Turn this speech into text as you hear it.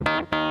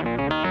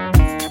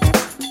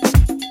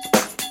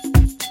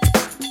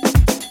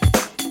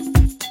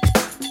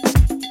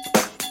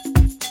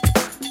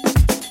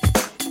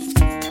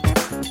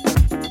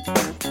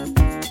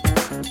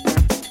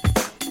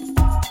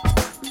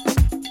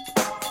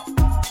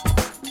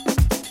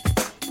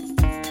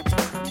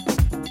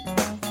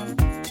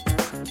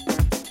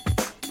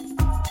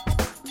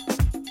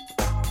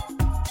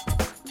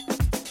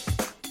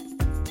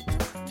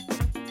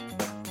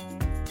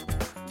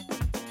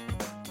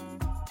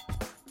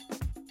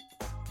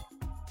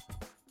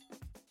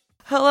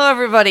Hello,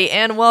 everybody,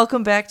 and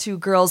welcome back to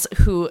Girls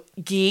Who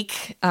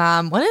Geek.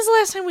 When is the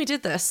last time we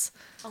did this?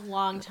 A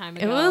long time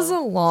ago. It was a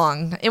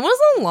long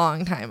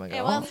time ago.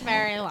 It was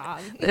very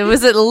long. It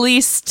was at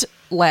least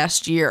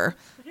last year.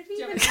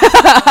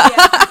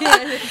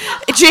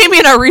 Jamie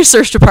in our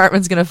research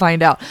department's going to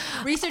find out.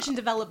 Research and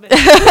development.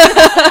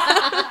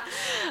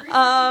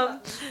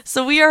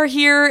 So we are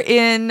here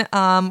in,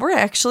 we're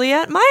actually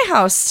at my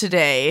house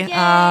today.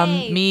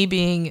 Yay! Me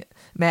being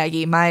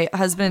Maggie. My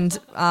husband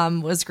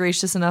was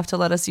gracious enough to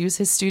let us use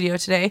his studio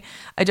today.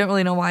 I don't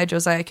really know why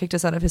Josiah kicked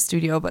us out of his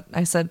studio, but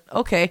I said,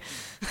 okay,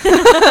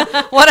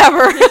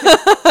 whatever.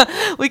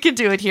 We can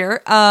do it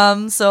here.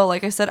 So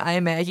like I said, I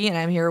am Maggie, and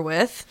I'm here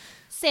with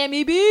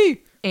Sammy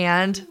B.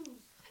 And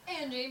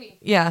Jamie.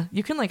 Yeah,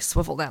 you can like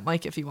swivel that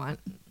mic if you want.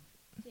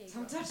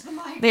 Don't touch the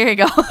mic. There you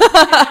go.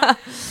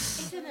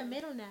 It's in the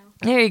middle now.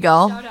 There you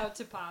go. Shout out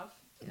to Pav.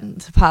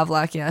 To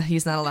Pavlak, yeah,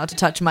 he's not allowed to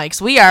touch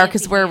mics. We are,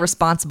 because we're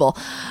responsible.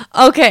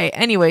 Okay,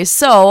 anyway,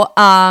 so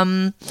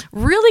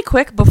really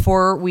quick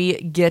before we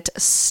get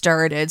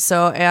started.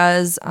 So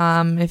as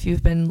if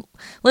you've been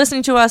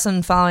listening to us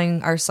and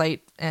following our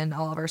site and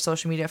all of our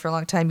social media for a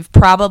long time, you've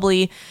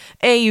probably,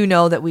 you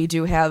know that we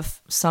do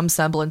have some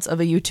semblance of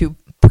a YouTube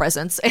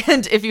presence.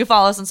 And if you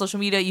follow us on social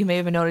media, you may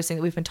have been noticing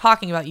that we've been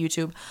talking about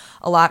YouTube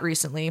a lot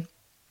recently,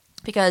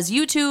 because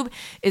YouTube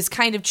is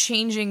kind of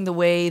changing the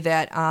way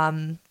that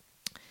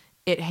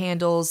it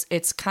handles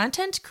its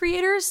content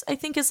creators, I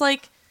think is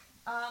like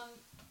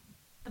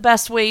the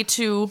best way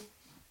to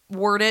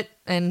word it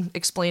and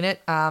explain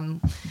it.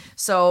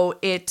 So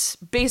it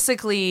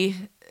basically,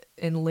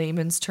 in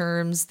layman's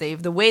terms,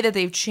 the way that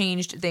they've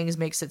changed things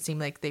makes it seem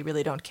like they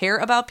really don't care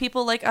about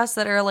people like us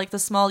that are like the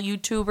small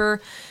YouTuber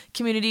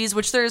communities,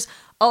 which there's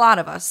a lot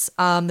of us,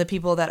 the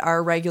people that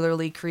are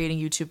regularly creating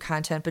YouTube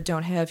content but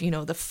don't have,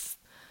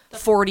 the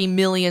 40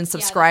 million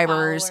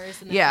subscribers.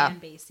 Yeah. Fan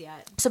base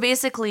yet. So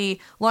basically,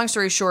 long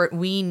story short,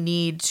 we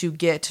need to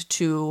get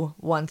to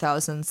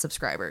 1,000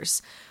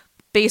 subscribers.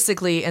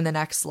 Basically, in the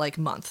next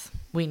month,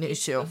 we need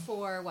to.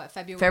 Before what?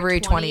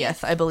 February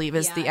 20th, I believe,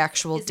 is the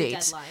actual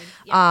date.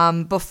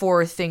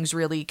 Before things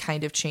really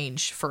kind of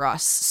change for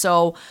us.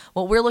 So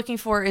what we're looking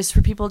for is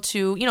for people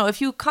to,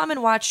 if you come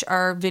and watch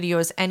our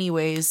videos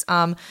anyways,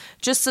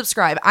 just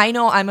subscribe. I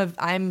know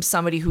I'm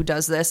somebody who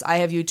does this. I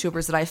have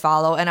YouTubers that I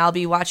follow, and I'll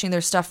be watching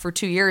their stuff for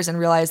 2 years and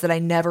realize that I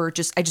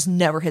just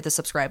never hit the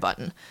subscribe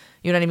button.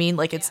 You know what I mean?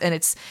 And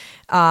it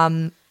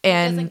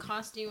doesn't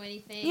cost you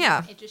anything.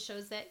 Yeah. It just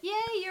shows that,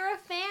 you're a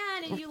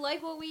fan and you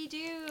like what we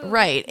do.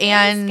 Right. Nice,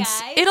 and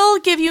guys. It'll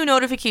give you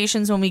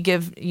notifications when we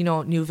give,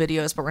 new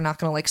videos, but we're not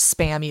going to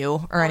spam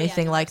you or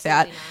anything like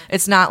that. Not.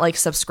 It's not like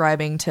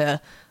subscribing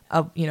to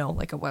a,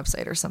 like a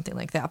website or something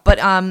like that. But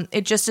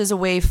it just is a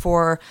way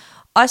for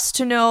us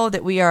to know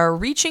that we are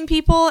reaching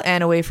people,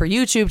 and a way for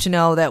YouTube to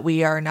know that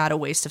we are not a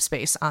waste of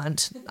space on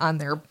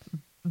their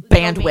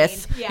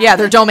bandwidth. Yeah,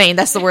 their domain.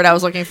 That's the word I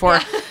was looking for.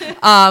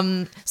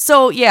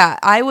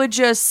 I would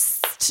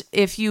just,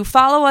 if you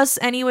follow us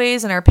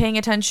anyways and are paying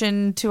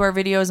attention to our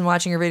videos and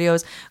watching our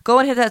videos, go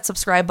and hit that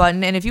subscribe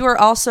button. And if you are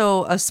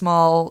also a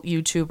small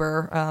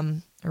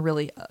YouTuber, or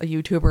really a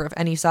YouTuber of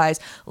any size,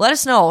 let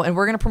us know, and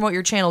we're going to promote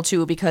your channel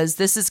too, because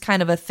this is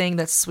kind of a thing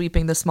that's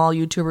sweeping the small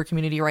YouTuber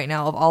community right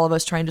now, of all of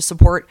us trying to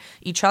support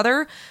each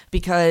other,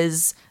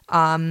 because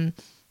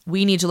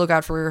we need to look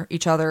out for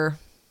each other.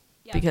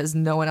 Because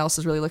no one else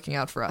is really looking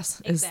out for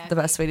us is the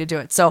best way to do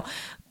it. So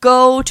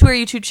go to our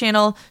YouTube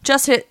channel,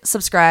 just hit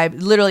subscribe.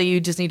 Literally, you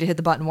just need to hit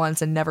the button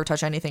once and never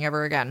touch anything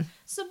ever again.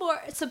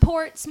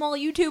 Support small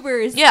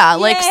YouTubers. Yeah,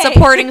 Yay! like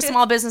supporting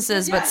small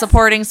businesses, but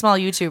supporting small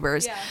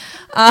YouTubers.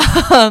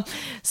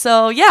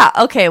 Yeah.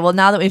 Okay. Well,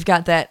 now that we've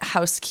got that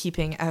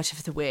housekeeping out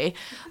of the way,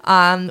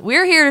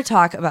 we're here to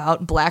talk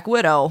about Black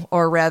Widow,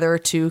 or rather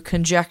to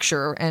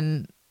conjecture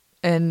and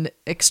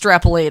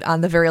extrapolate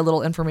on the very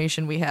little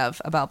information we have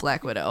about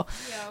Black Widow.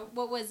 Yeah,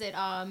 what was it?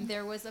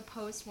 There was a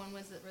post, when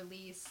was it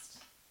released,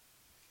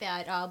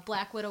 that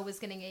Black Widow was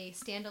getting a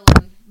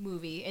standalone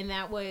movie, and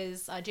that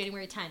was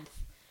January 10th.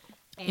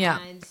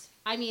 And,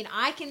 I mean,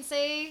 I can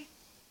say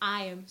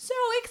I am so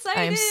excited.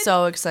 I am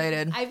so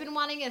excited. I've been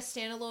wanting a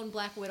standalone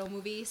Black Widow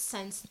movie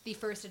since the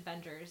first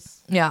Avengers.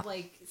 Yeah.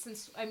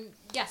 Since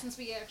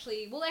we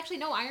actually,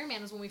 Iron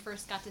Man was when we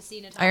first got to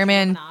see Natasha Iron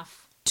Man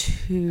Romanoff.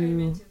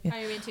 2.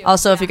 Iron Man 2.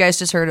 Also, if you guys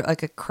just heard a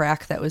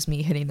crack, that was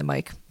me hitting the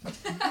mic.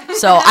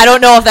 So I don't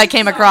know if that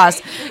came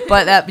across,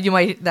 but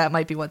that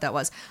might be what that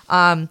was.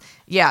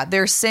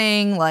 They're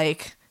saying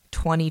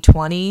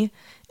 2020,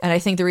 and I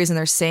think the reason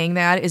they're saying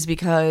that is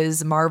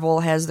because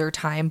Marvel has their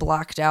time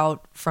blocked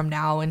out from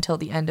now until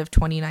the end of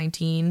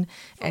 2019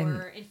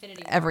 and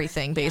Infinity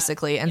everything, War.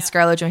 basically. And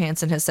Scarlett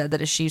Johansson has said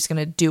that if she's going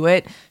to do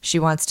it, she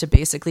wants to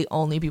basically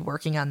only be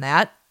working on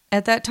that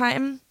at that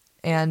time.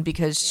 And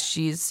because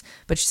she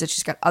said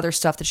she's got other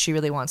stuff that she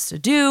really wants to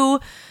do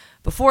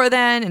before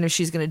then, and if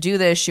she's going to do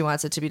this, she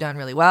wants it to be done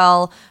really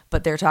well.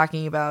 But they're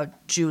talking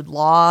about Jude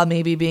Law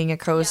maybe being a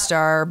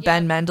co-star,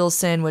 Ben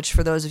Mendelsohn, which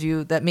for those of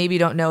you that maybe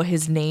don't know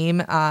his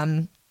name,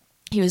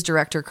 he was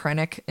director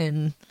Krennic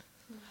in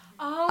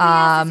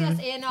yes.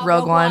 In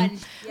Rogue One.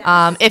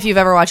 Yes. If you've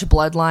ever watched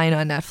Bloodline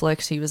on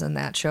Netflix, he was in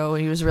that show.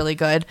 He was really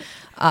good.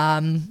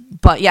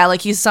 But yeah,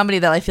 like he's somebody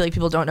that I feel like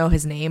people don't know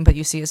his name, but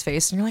you see his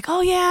face and you're like,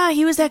 oh yeah,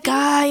 he was that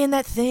guy in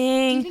that Do you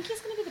thing. think he's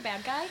going to be the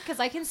bad guy? Because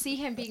I can see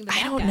him being the bad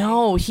guy. I don't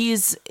know. He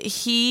is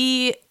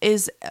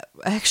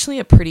actually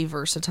a pretty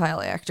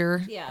versatile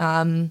actor.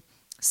 Yeah.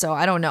 So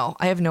I don't know.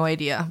 I have no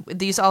idea.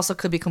 These also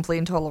could be complete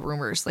and total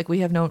rumors. Like we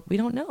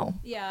don't know.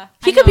 Yeah.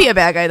 He could be a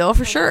bad guy though,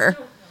 for sure.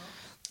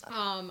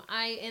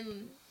 I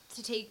am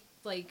to take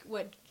like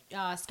what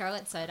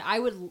Scarlett said.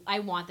 I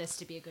want this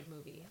to be a good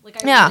movie.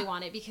 Like I really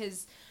want it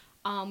because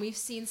we've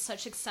seen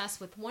such success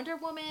with Wonder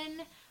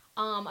Woman.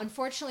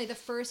 Unfortunately, the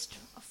first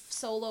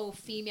solo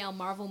female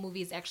Marvel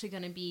movie is actually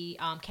going to be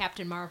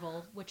Captain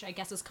Marvel, which I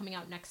guess is coming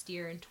out next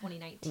year in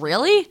 2019.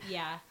 Really?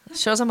 Yeah.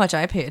 Shows how much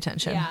I pay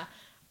attention. Yeah.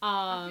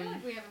 I feel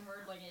like we haven't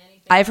heard like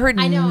anything. I've heard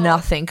I know.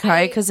 nothing,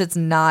 Kai, because it's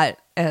not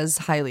as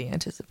highly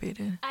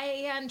anticipated.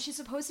 And she's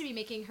supposed to be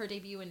making her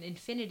debut in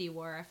Infinity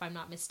War, if I'm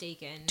not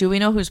mistaken. Do we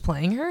know who's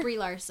playing her? Brie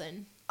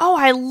Larson. Oh,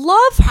 I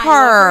love her.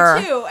 I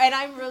love her too, and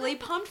I'm really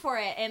pumped for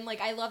it. And like,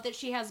 I love that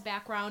she has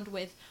background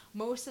with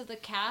most of the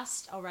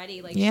cast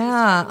already. Like,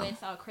 Yeah. she's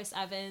with Chris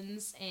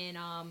Evans and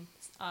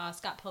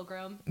Scott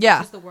Pilgrim. Yeah.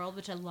 Which is The World,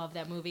 which I love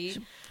that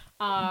movie.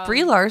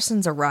 Brie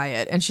Larson's a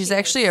riot, and she's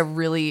actually a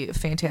really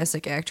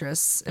fantastic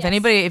actress.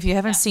 If you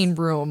haven't seen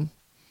Room,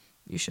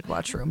 you should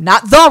watch Room.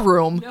 Not The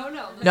Room.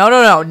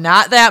 No,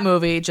 not that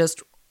movie.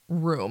 Just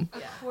Room.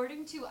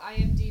 According to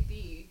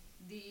IMDb,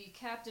 the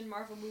Captain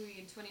Marvel movie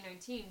in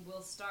 2019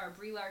 will star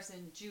Brie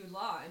Larson, Jude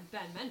Law, and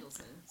Ben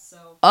Mendelsohn.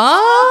 So.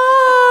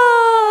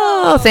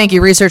 Oh, thank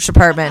you, research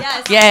department.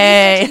 Yes,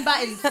 yay!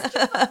 buttons.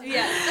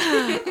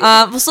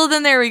 Yes. So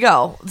then there we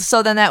go.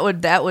 So then that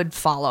would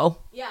follow.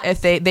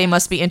 Yes. If they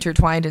must be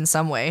intertwined in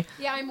some way.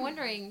 Yeah, I'm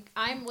wondering.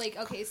 I'm like,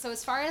 okay, so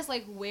as far as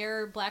like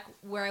where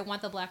I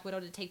want the Black Widow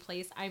to take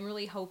place, I'm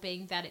really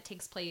hoping that it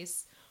takes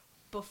place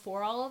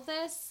before all of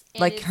this.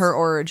 And Like it's her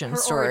origin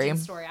story.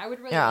 I would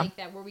really like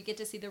that, where we get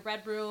to see the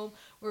Red Room,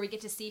 where we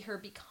get to see her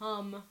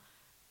become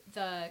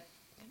the.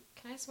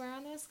 Can I swear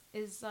on this?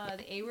 Is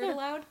the A word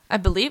allowed? I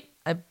believe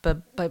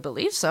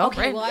so.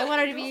 Okay, right? well, I want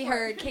her to be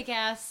her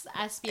kick-ass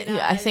espionage.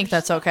 Yeah, I think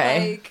that's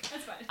okay. Like,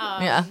 That's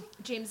fine. Yeah.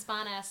 James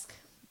Bond-esque.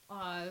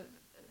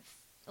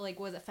 Like,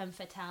 was it Femme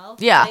Fatale?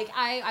 Yeah. Like,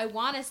 I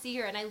want to see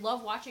her, and I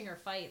love watching her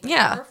fight. Like,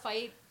 Yeah. her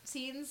fight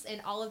scenes in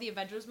all of the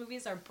Avengers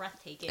movies are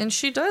breathtaking. And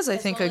she does, I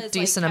As think, well a as,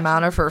 decent like,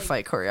 amount of her capturing,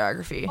 like- fight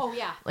choreography. Oh,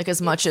 yeah. Like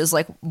as much as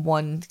like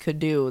one could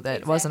do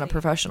that wasn't a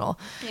Exactly. professional.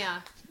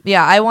 Yeah.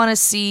 Yeah, I want to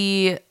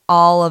see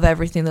all of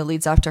everything that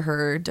leads up to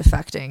her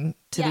defecting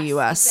to the Yes,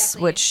 U.S.,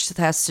 exactly. which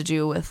has to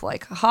do with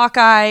like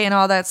Hawkeye and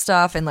all that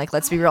stuff. And like,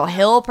 let's be real,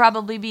 he'll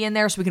probably be in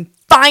there so we can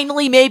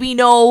finally maybe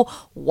know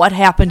what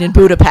happened in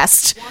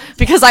Budapest,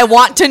 because I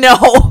want to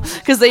know,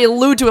 because they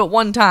allude to it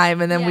one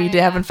time and then we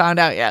Yeah. haven't found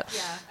out yet.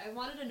 Yeah, I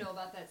wanted to know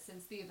about that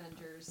since the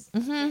Avengers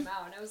came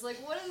out, and I was like,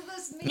 what does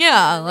this mean?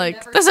 Yeah, And they like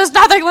never this said is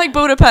nothing like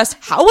Budapest.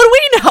 How would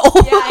we know?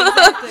 Yeah,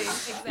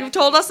 exactly. You've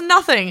told us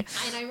nothing.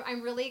 And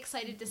I'm really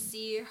excited to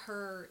see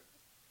her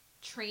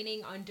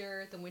training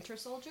under the Winter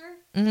Soldier,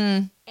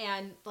 and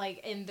like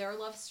in their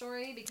love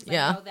story, because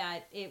Yeah. I know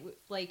that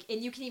like,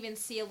 and you can even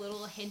see a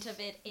little hint of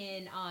it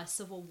in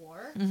Civil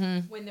War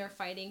when they're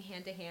fighting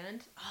hand to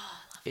hand.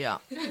 Yeah.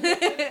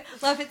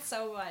 Love it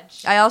so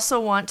much. I also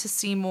want to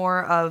see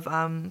more of,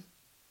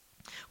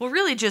 well,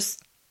 really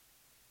just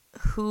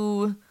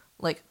who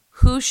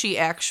she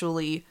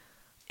actually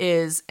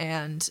is.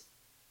 And,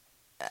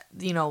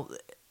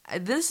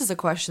 this is a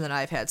question that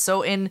I've had.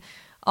 So in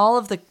all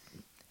of the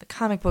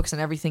comic books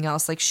and everything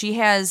else, like she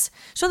has,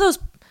 those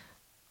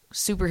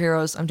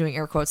superheroes, I'm doing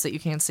air quotes that you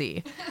can't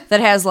see, that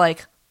has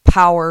like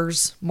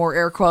powers, more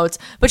air quotes,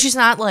 but she's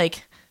not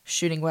like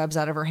shooting webs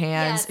out of her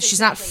hands. Yes, She's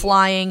not exactly.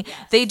 flying.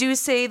 Yes. They do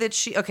say that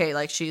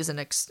she's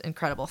an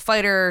incredible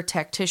fighter,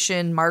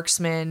 tactician,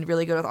 marksman,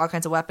 really good with all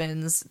kinds of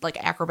weapons,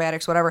 like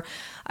acrobatics, whatever.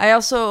 I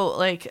also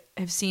like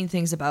have seen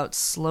things about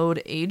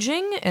slowed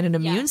aging and an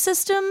immune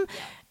system.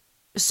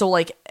 So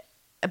like,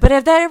 but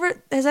has that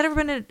ever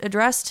been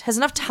addressed? Has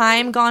enough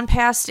time gone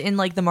past in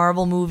like the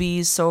Marvel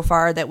movies so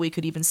far that we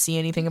could even see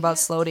anything about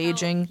slowed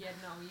aging? Yeah,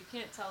 no, you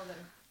can't tell that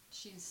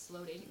she's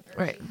slowed aging,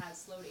 or Right. she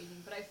has slowed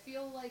aging. But I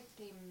feel like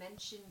they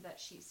mentioned that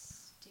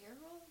she's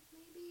sterile,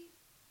 maybe.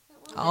 At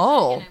one point.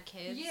 Oh. Can have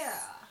kids.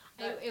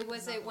 Yeah. It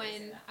was it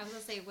when I was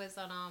gonna say it was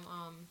on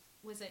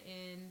was it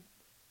in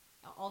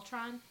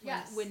Ultron?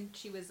 Yes. When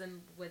she was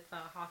in with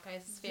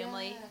Hawkeye's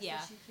family.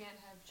 Yeah. So she can't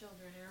have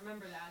children. I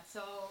remember that.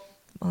 So.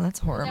 Well, that's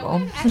That horrible.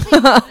 would actually,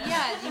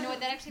 yeah, you know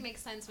what? That actually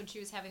makes sense when she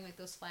was having like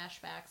those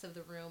flashbacks of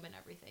the room and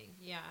everything.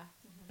 Yeah.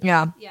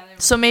 Yeah. Yeah.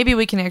 So maybe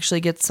we can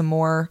actually get some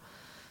more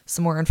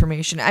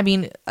information. I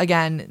mean,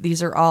 again,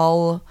 these are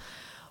all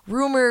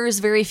rumors.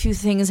 Very few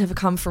things have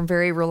come from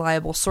very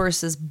reliable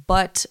sources,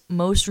 but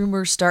most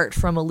rumors start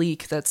from a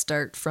leak that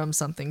start from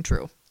something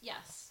true.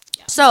 Yes.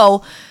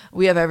 So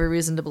we have every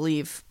reason to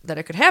believe that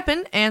it could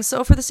happen. And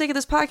so for the sake of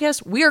this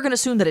podcast, we are going to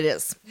assume that it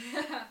is.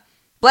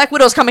 Black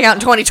Widow's coming out in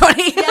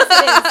 2020.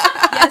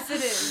 Yes,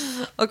 it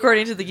is.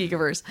 according to the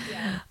Geekiverse.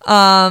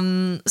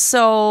 Yeah.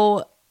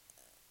 So,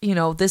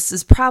 this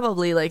is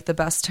probably like the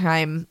best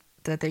time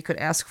that they could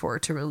ask for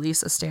to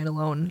release a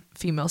standalone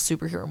female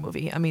superhero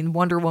movie. I mean,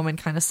 Wonder Woman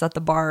kind of set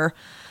the bar.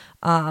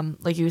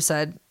 Like you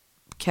said,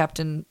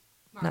 Captain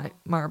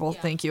Marvel.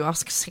 Yeah. Thank you. I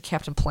was going to say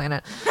Captain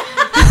Planet.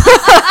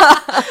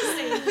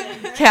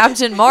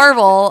 Captain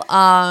Marvel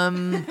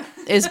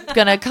is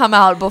going to come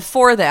out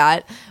before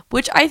that,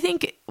 which I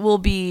think will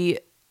be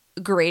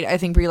great. I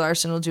think Brie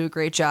Larson will do a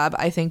great job.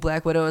 I think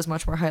Black Widow is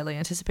much more highly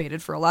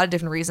anticipated for a lot of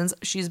different reasons.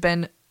 She's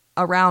been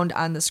around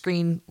on the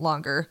screen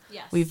longer.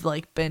 Yes. We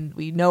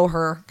know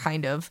her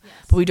kind of, Yes.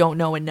 but we don't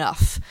know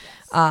enough.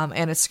 Yes.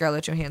 And it's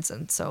Scarlett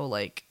Johansson. So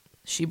like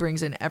she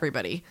brings in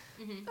everybody.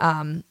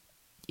 Mm-hmm.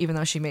 Even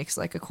though she makes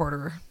like a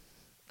quarter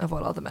of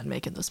what all the men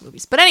make in those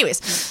movies. But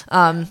anyways,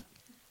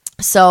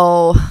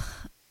 so,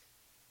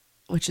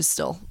 which is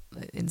still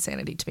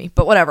insanity to me,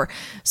 but whatever.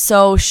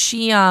 So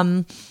she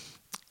has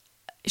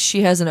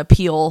an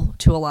appeal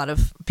to a lot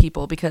of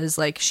people because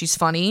like she's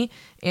funny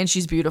and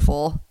she's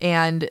beautiful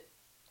and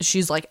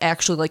she's like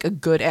actually like a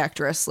good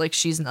actress. Like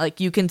she's like,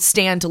 you can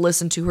stand to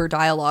listen to her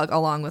dialogue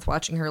along with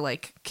watching her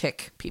like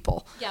kick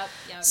people. Yep.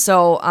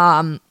 So,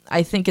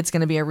 I think it's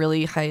going to be a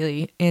really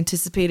highly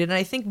anticipated, and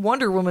I think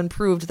Wonder Woman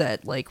proved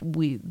that like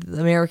the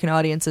American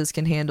audiences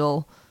can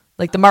handle,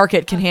 like the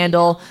market can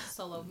handle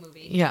solo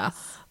movie. Yeah.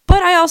 Yes.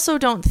 But I also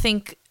don't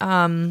think,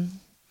 I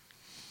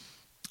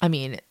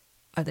mean,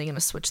 are they going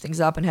to switch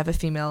things up and have a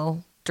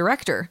female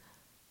director?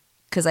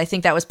 Because I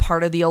think that was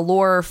part of the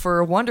allure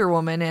for Wonder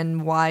Woman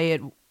and why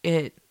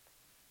it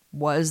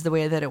was the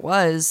way that it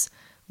was.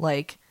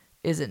 Like,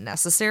 is it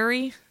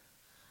necessary?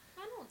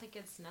 I don't think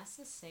it's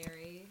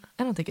necessary.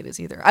 I don't think it is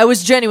either. I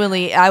was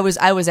genuinely, I was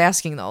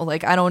asking though.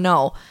 Like, I don't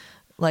know.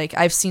 Like,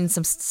 I've seen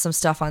some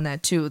stuff on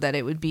that too, that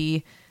it would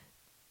be,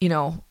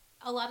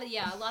 a lot of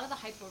the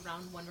hype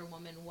around Wonder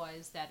Woman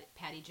was that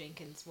Patty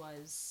Jenkins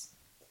was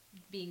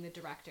being the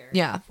director.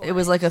 Yeah, it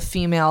was like a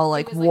female,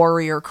 like was like-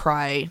 warrior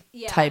cry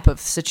Yeah, type of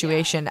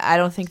situation. I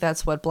don't think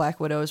that's what Black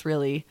Widow is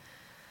really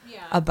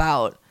yeah.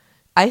 about.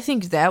 I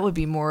think that would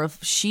be more of,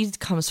 she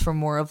comes from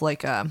more of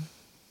like a,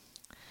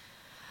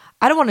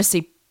 I don't want to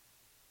say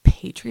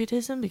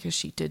patriotism because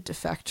she did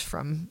defect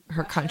from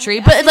her country,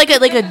 but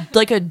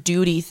like a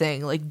duty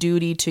thing, like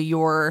duty to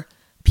your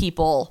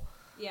people.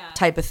 Yeah.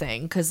 Type of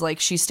thing, because like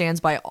she stands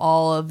by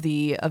all of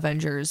the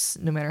Avengers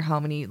no matter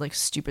how many like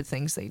stupid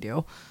things they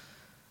do.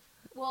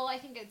 Well, I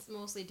think it's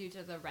mostly due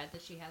to the red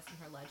that she has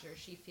in her ledger.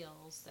 She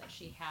feels that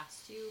she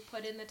has to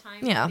put in the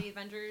time Yeah. for the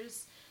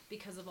Avengers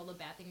because of all the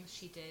bad things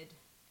she did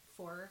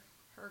for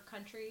her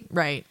country.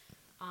 Right.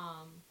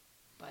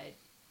 But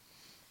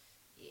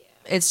yeah.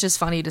 It's just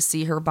funny to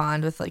see her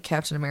bond with like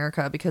Captain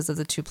America because of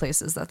the two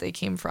places that they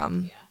came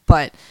from. Yeah.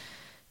 But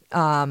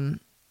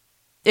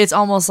it's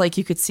almost like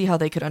you could see how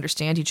they could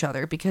understand each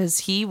other because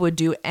he would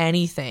do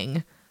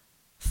anything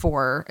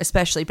for,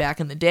 especially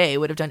back in the day,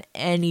 would have done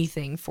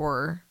anything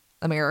for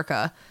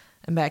America.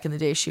 And back in the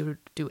day, she would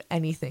do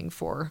anything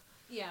for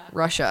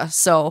Russia.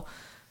 So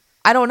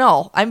I don't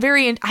know. I'm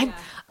very, I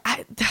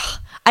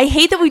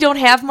hate that we don't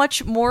have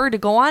much more to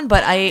go on,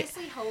 but I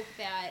honestly hope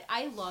that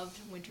I loved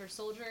Winter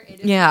Soldier.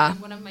 It is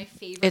one of my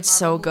favorite It's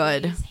Marvel so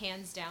good. movies,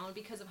 hands down,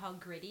 because of how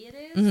gritty it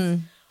is.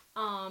 Mm-hmm.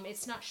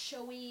 It's not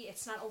showy.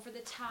 It's not over the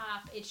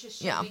top. It's just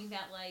showing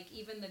that like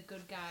even the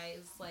good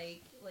guys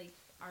like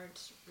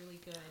aren't really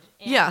good.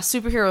 And,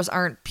 superheroes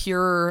aren't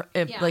pure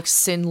like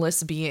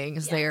sinless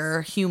beings. Yes.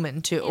 They're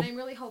human too. And I'm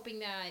really hoping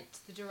that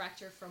the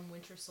director from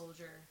Winter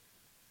Soldier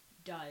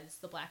does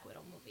the Black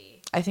Widow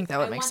movie. I think that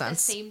would make I want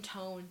sense. the same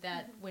tone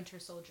that Winter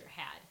Soldier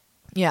had.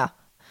 Yeah.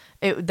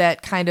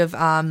 That kind of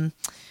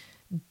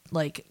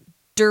like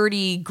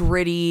dirty,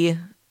 gritty,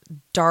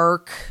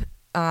 dark,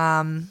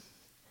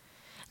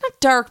 not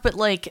dark, but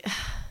like,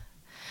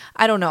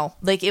 I don't know.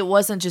 Like it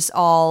wasn't just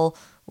all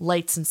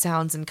lights and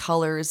sounds and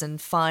colors and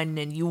fun,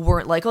 and you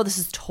weren't like, oh, this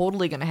is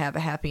totally going to have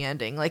a happy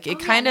ending. Like it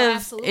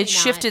it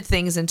shifted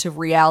things into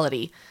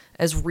reality,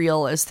 as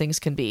real as things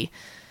can be.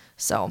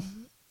 So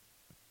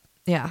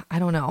yeah, I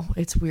don't know.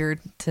 It's weird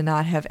to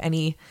not have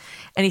anything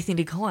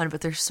to go on,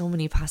 but there's so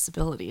many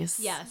possibilities.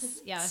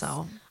 Yes.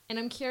 So, and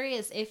I'm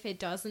curious if it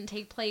doesn't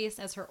take place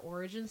as her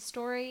origin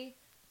story,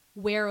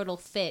 where it'll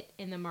fit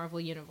in the Marvel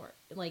universe,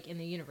 like in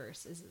the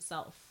universe as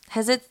itself.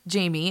 has it,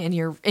 Jamie, in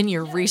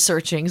your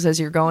researchings as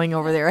you're going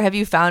over there, have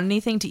you found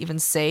anything to even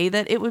say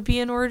that it would be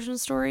an origin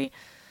story?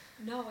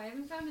 No, I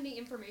haven't found any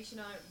information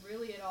on it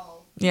really at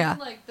all. Yeah.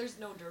 Even, like, there's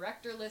no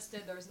director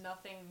listed. There's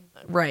nothing.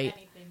 Right.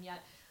 Anything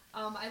yet.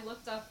 I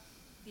looked up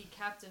the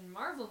Captain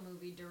Marvel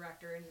movie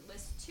director, and it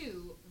lists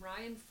two,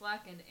 Ryan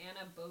Fleck and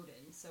Anna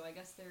Boden. So I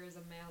guess there is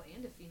a male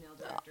and a female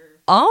director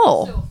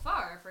so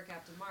far for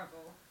Captain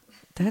Marvel.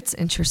 That's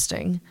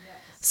interesting. Yes.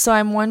 So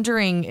I'm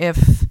wondering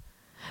if,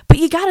 but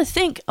you got to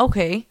think,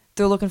 okay,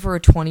 they're looking for a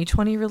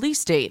 2020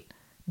 release date.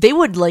 They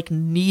would like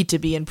need to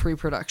be in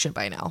pre-production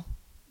by now,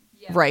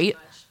 Yeah, right?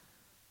 pretty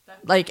much.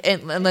 Like,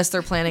 unless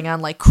they're planning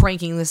on like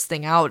cranking this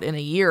thing out in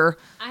a year.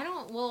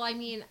 I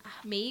mean,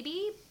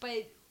 maybe,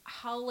 but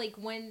how, like,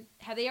 when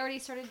have they already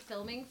started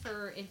filming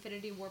for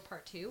Infinity War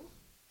Part 2?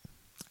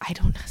 I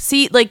don't know.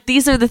 See, like,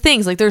 these are the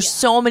things. Like, there's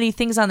so many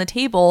things on the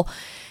table.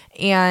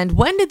 And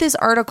when did this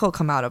article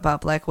come out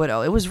about Black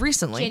Widow? It was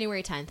recently.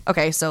 January 10th.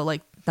 Okay, so,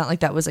 like, not like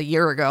that was a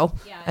year ago.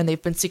 Yeah. And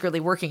they've been secretly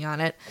working on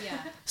it. Yeah.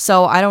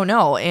 So, I don't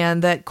know.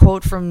 And that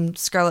quote from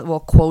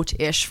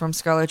quote-ish from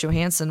Scarlett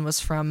Johansson was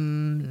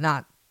from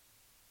not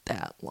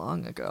that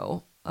long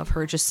ago of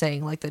her just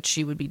saying, like, that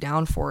she would be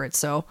down for it.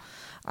 So,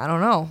 I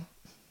don't know.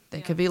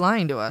 They could be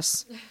lying to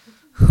us.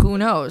 Who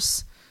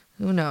knows?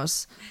 Who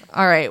knows?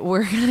 All right,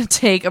 we're going to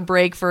take a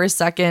break for a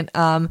second.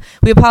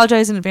 We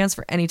apologize in advance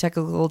for any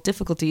technical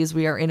difficulties.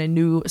 We are in a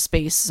new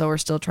space, so we're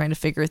still trying to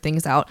figure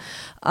things out.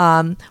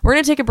 We're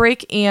going to take a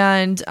break,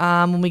 and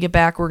when we get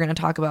back, we're going to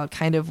talk about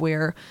kind of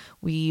where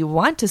we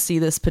want to see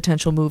this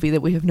potential movie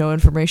that we have no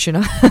information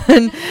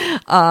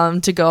on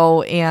to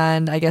go,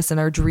 and I guess in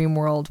our dream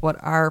world, what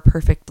our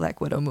perfect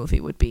Black Widow movie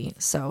would be.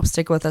 So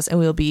stick with us, and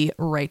we'll be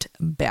right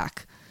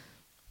back.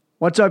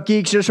 What's up,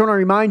 geeks? Just want to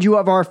remind you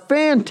of our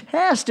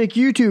fantastic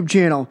YouTube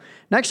channel.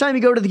 Next time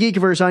you go to the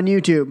Geekiverse on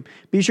YouTube,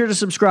 be sure to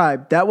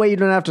subscribe. That way you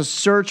don't have to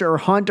search or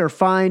hunt or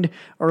find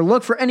or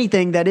look for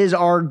anything that is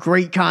our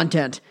great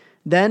content.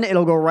 Then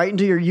it'll go right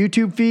into your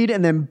YouTube feed,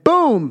 and then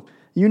boom,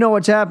 you know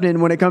what's happening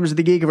when it comes to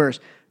the Geekiverse.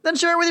 Then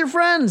share it with your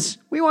friends.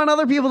 We want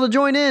other people to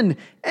join in.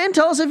 And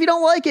tell us if you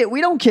don't like it.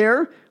 We don't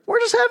care. We're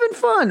just having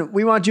fun.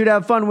 We want you to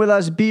have fun with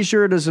us. Be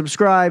sure to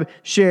subscribe,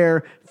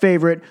 share,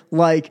 favorite,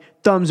 like,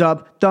 thumbs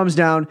up, thumbs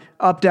down,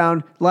 up,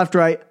 down, left,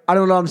 right. I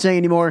don't know what I'm saying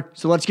anymore.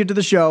 So let's get to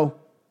the show.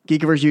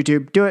 Geekiverse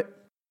YouTube. Do it.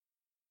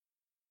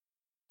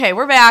 Okay,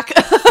 we're back.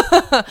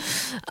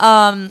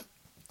 All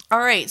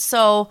right,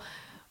 so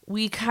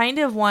we kind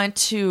of want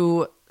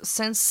to,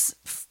 since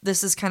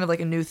this is kind of like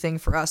a new thing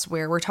for us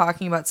where we're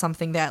talking about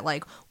something that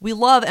like we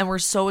love and we're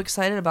so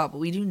excited about, but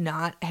we do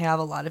not have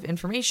a lot of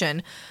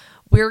information.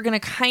 We're going to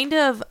kind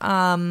of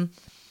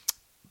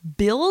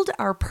build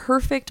our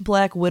perfect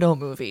Black Widow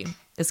movie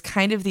is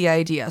kind of the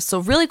idea. So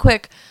really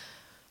quick,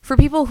 for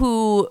people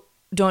who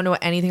don't know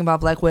anything about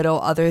Black Widow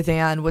other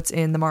than what's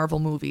in the Marvel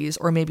movies,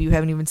 or maybe you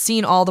haven't even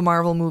seen all the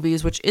Marvel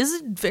movies, which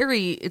is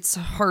it's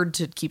hard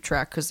to keep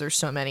track because there's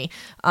so many.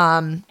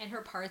 And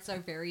her parts are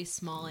very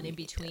small and in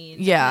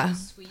between. Yeah.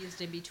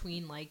 Squeezed in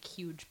between like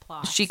huge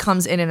plots. She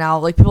comes in and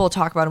out. Like people will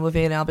talk about a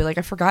movie and I'll be like,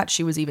 I forgot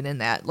she was even in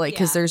that. Like,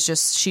 because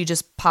she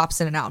just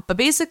pops in and out. But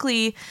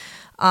basically,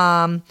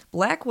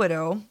 Black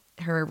Widow,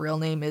 her real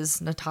name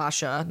is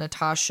Natasha,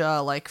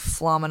 like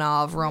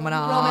Romanov,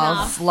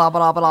 blah,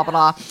 blah, blah,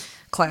 blah.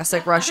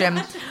 Classic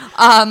Russian.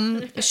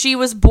 She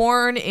was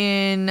born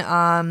in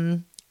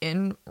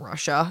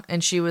Russia,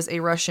 and she was a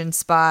Russian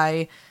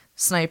spy,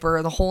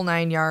 sniper, the whole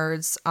 9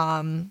 yards.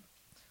 Well,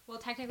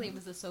 technically, it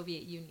was the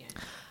Soviet Union.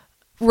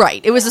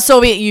 Right. It was the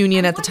Soviet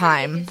Union at the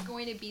time. If it's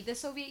going to be the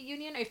Soviet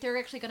Union, if they're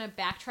actually going to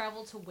back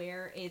travel to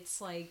where it's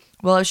like.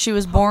 Well, if she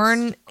was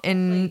born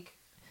in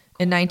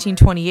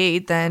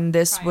 1928, then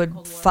this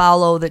would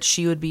follow that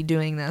she would be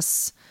doing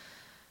this.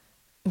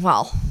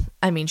 Well,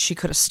 I mean, she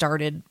could have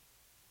started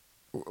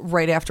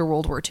right after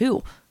World War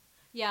II.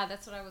 Yeah,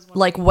 that's what I was wondering.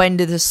 Like, when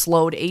did this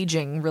slowed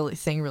aging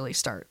thing really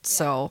start? Yeah.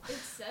 So it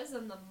says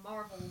on the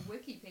Marvel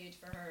wiki page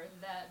for her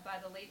that by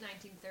the late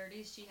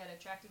 1930s, she had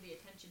attracted the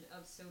attention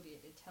of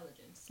Soviet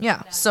intelligence.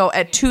 Yeah, so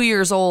at 2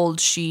 years old,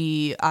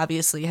 she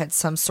obviously had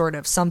some sort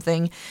of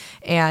something,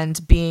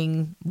 and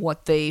being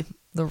what the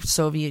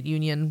Soviet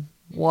Union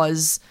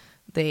was,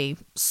 they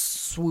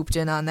swooped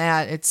in on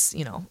that. It's,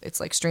 it's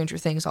like Stranger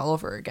Things all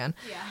over again.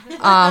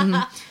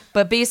 Yeah.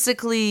 But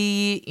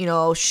basically,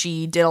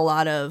 she did a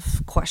lot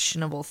of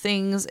questionable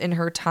things in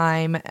her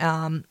time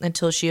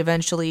until she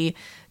eventually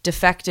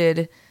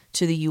defected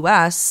to the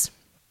U.S.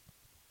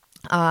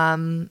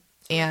 And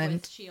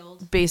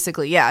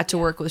basically, to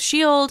work with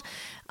S.H.I.E.L.D.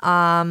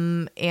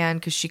 And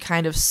because she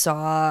kind of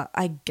saw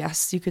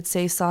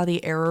the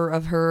error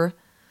of her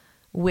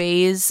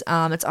ways.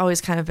 It's always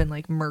kind of been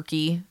like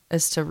murky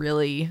as to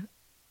really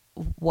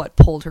what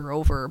pulled her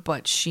over,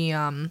 but she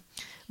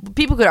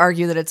people could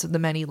argue that it's the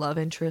many love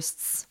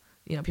interests.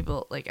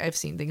 People like, I've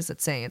seen things that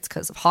say it's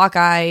because of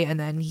Hawkeye, and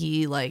then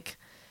he like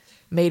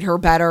made her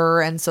better,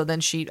 and so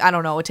then I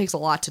don't know, it takes a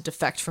lot to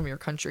defect from your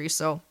country.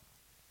 So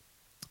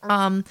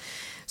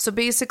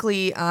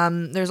basically,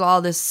 there's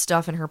all this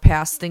stuff in her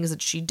past, things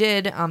that she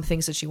did,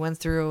 things that she went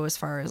through as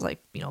far as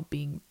like,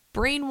 being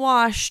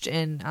brainwashed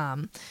and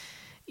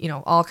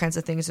all kinds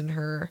of things in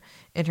her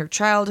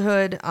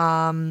childhood,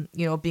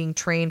 being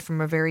trained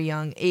from a very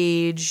young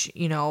age,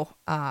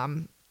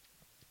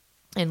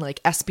 in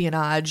like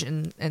espionage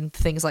and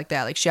things like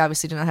that. Like, she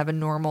obviously did not have a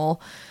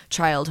normal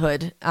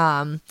childhood.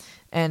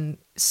 And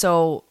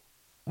so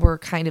we're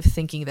kind of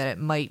thinking that it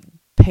might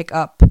pick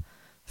up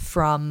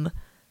from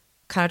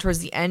kind of towards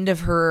the end of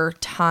her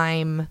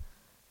time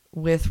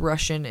with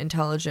Russian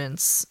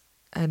intelligence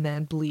and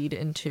then bleed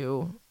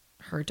into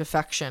her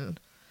defection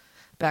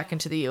back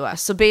into the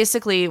U.S. So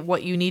basically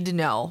what you need to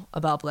know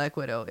about Black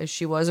Widow is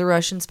she was a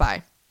Russian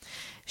spy.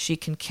 She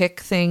can kick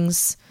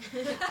things.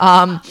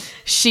 I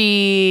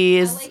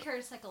like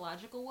her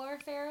psychological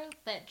warfare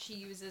that she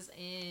uses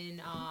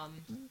in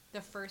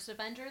the first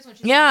Avengers when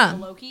she's Yeah. talking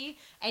to Loki,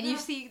 and you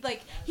see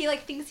like he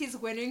like thinks he's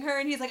winning her,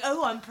 and he's like,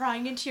 "Oh, I'm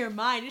prying into your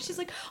mind," and she's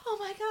like, "Oh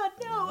my god,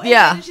 no!" And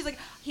Yeah. then she's like,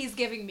 "He's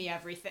giving me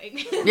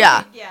everything."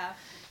 Yeah. Yeah.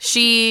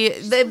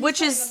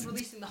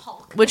 Releasing the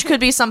Hulk. Which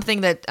could be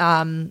something that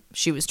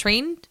she was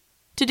trained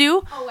to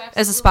do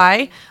as a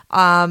spy.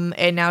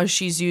 And now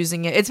she's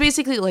using it. It's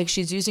basically like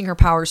she's using her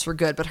powers for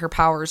good, but her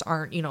powers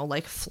aren't,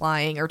 like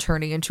flying or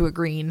turning into a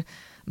green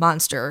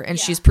monster. And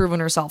she's proven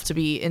herself to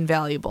be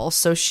invaluable.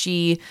 So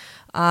she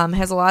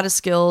has a lot of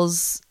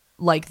skills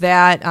like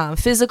that,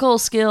 physical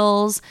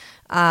skills.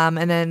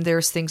 And then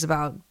there's things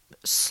about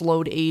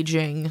slowed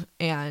aging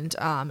and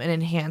an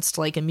enhanced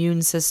like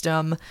immune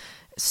system.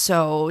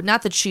 So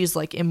not that she's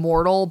like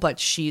immortal, but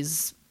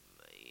she's,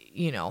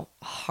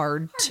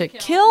 hard to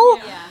kill.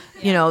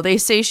 Yeah. They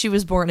say she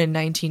was born in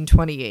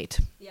 1928.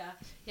 Yeah.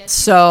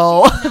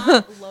 So she's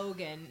not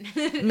Logan.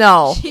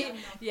 No.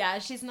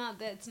 She's not.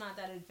 It's not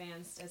that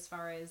advanced as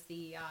far as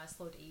the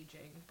slowed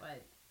aging,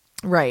 but.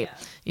 Right.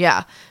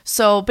 Yeah.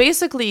 So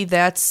basically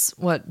that's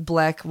what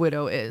Black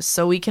Widow is.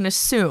 So we can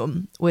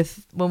assume when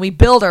we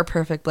build our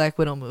perfect Black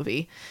Widow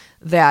movie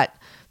that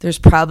there's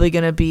probably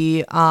going to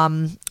be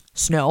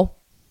snow.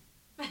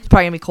 It's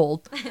probably going to be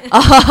cold.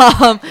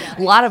 A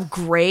lot of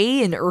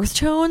gray and earth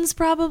tones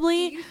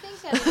probably. Do you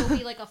think that it will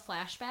be like a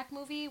flashback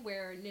movie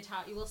where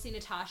you will see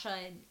Natasha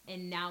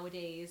and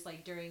nowadays,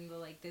 like during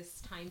the this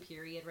time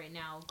period right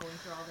now, going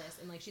through all this,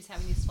 and like she's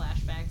having these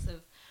flashbacks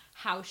of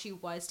how she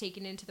was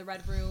taken into the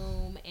Red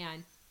Room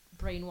and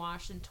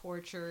brainwashed and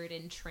tortured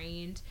and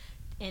trained,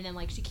 and then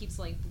she keeps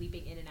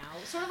bleeping in and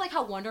out, sort of like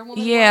how Wonder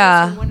Woman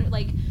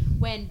was.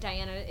 When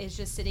Diana is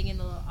just sitting in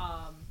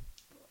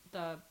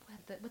the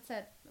what's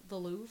that, the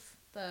Louvre,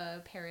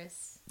 the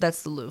Paris.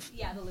 That's the Louvre.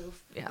 Yeah, the Louvre.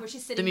 Yeah. Where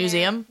she's sitting the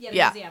museum. There.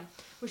 Yeah, the museum.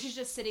 Where she's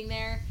just sitting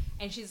there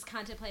and she's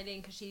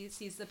contemplating because she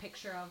sees the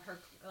picture of her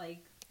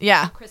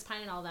Chris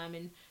Pine and all them,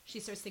 and she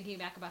starts thinking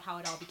back about how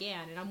it all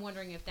began. And I'm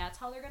wondering if that's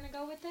how they're going to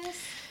go with this.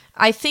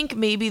 I think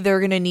maybe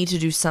they're going to need to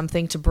do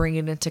something to bring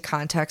it into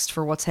context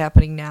for what's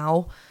happening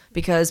now,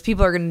 because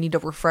people are going to need a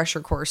refresher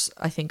course,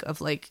 I think,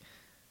 of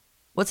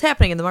what's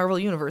happening in the Marvel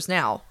Universe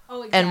now.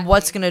 Oh, exactly. And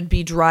what's going to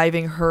be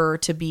driving her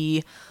to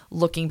be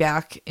looking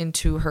back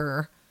into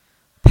her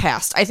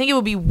past. I think it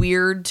would be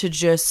weird to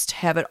just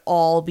have it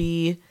all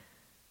be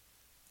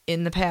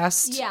in the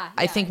past. Yeah,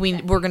 I think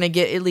we're going to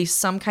get at least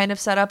some kind of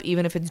setup,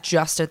 even if it's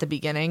just at the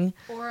beginning.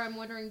 Or I'm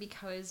wondering,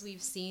 because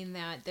we've seen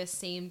that the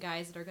same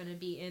guys that are going to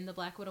be in the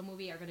Black Widow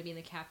movie are going to be in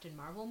the Captain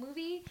Marvel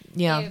movie.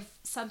 Yeah. If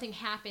something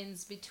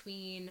happens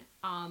between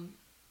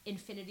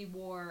Infinity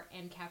War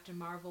and Captain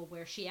Marvel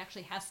where she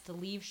actually has to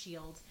leave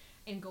S.H.I.E.L.D.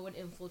 and go and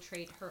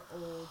infiltrate her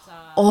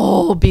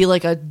old... be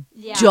like a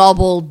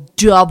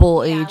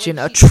double agent,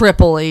 a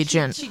triple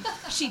agent.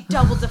 She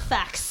double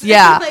defects.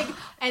 Yeah.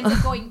 Ends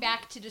up going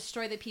back to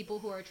destroy the people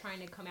who are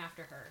trying to come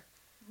after her.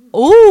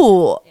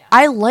 Ooh, yeah.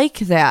 I like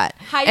that.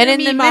 Hire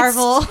me,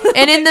 Marvel.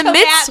 And in the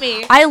midst,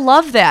 I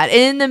love that.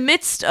 And in the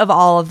midst of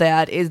all of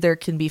that, there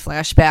can be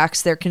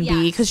flashbacks. There can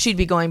be, because she'd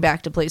be going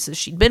back to places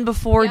she'd been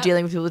before,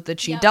 dealing with people that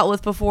she dealt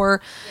with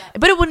before. Yep.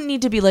 But it wouldn't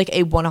need to be like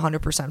a 100%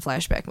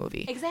 flashback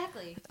movie.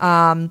 Exactly.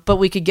 But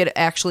we could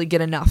actually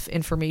get enough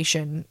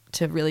information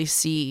to really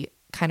see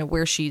kind of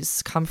where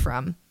she's come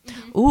from.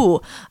 Mm-hmm. Ooh,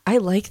 I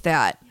like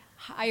that.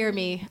 Hire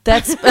me.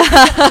 That's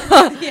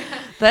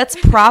that's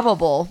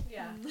probable.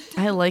 Yeah.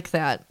 I like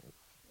that.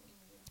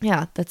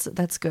 Yeah,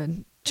 that's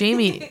good.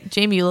 Jamie,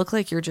 you look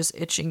like you're just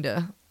itching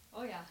to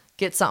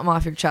get something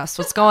off your chest.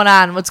 What's going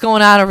on? What's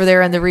going on over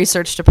there in the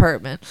research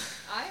department?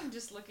 I'm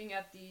just looking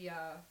at the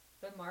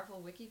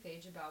Marvel wiki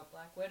page about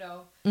Black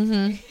Widow.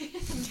 Mm-hmm.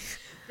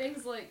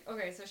 Things like,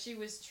 so she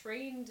was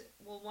trained,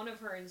 one of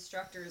her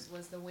instructors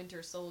was the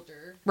Winter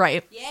Soldier.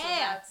 Right.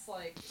 Yeah. So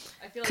that's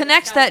I feel like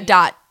connect that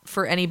dot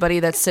for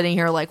anybody that's sitting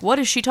here like, what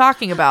is she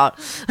talking about?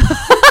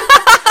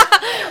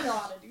 I don't know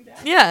how to do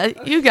that.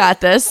 Yeah, you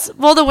got this.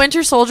 Well, the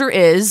Winter Soldier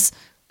is...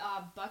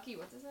 Bucky,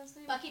 what's his last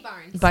name? Bucky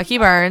Barnes. Bucky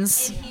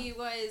Barnes. And he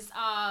was,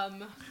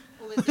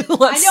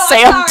 Let's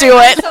Sam do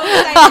it.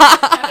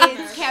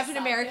 It's Captain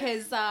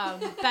America's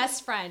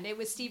best friend. It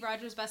was Steve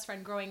Rogers' best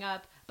friend growing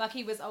up.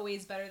 Bucky was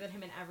always better than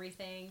him in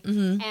everything.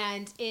 Mm-hmm.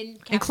 And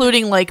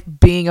including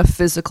being a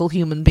physical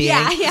human being.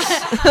 Yeah.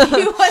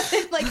 He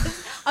wasn't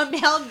a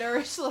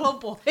malnourished little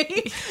boy.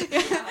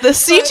 The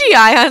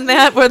CGI on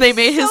that, where they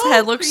made his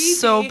head look creepy.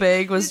 So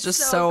big, was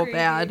just so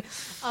bad.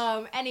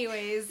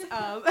 Anyways,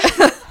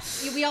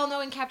 we all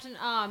know in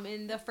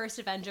in the first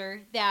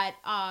Avenger that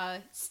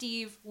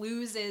Steve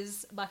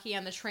loses Bucky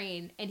on the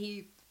train, and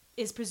he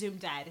is presumed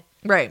dead.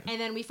 Right.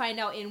 And then we find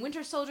out in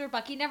Winter Soldier,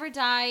 Bucky never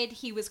died.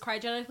 He was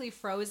cryogenically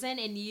frozen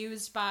and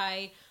used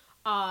by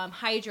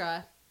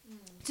Hydra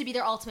to be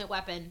their ultimate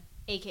weapon,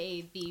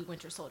 aka the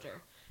Winter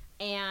Soldier.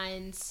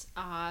 And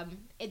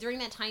during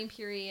that time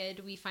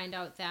period, we find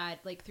out that,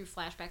 through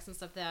flashbacks and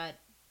stuff that...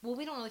 Well,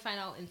 we don't really find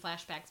out in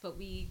flashbacks, but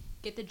we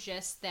get the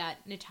gist that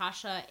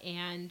Natasha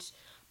and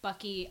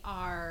Bucky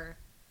are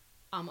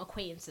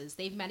acquaintances.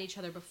 They've met each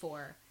other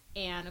before.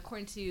 And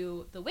according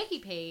to the wiki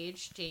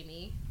page,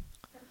 Jamie...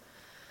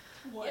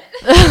 What?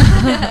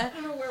 I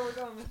don't know where we're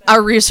going with that.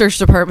 Our research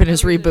department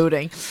is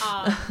rebooting.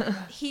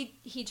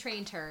 He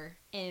trained her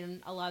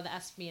in a lot of the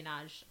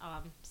espionage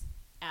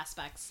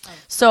aspects.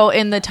 So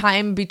in the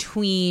time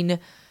between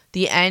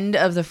the end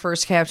of the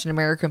first Captain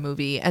America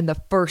movie and the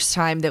first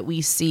time that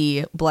we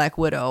see Black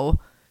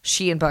Widow,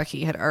 she and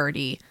Bucky had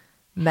already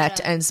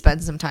met and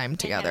spent some time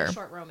together. Had a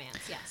short romance,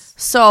 yes.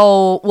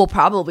 So we'll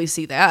probably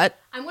see that.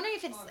 I'm wondering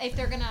if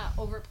they're gonna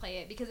overplay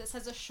it because it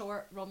says a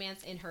short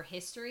romance in her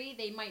history.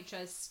 They might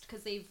just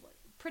because they've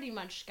pretty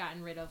much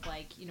gotten rid of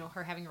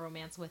her having a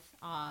romance with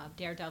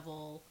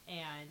Daredevil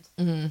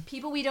and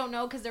people we don't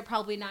know because they're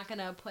probably not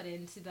gonna put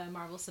into the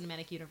Marvel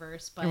Cinematic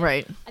Universe. But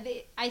right.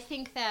 I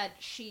think that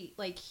he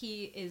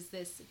is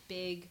this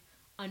big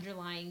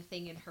underlying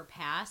thing in her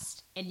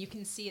past, and you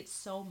can see it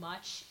so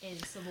much in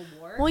Civil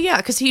War. Well, yeah,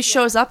 because he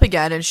shows up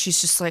again, and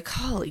she's just like,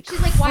 "Holy crap!"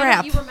 She's like, "Why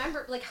don't you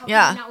remember? Like, how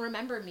can you not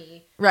remember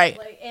me?" Right.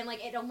 And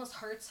it almost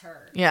hurts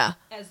her. Yeah.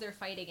 As they're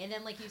fighting, and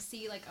then you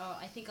see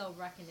I think a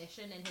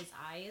recognition in his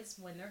eyes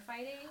when they're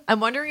fighting. I'm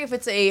wondering if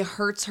it's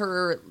hurts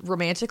her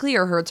romantically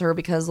or hurts her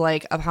because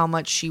of how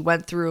much she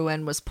went through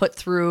and was put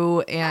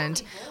through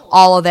and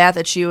all of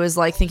that she was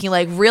thinking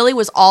really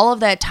was all of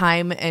that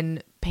time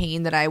and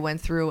pain that I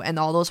went through and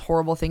all those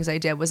horrible things I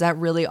did, was that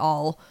really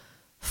all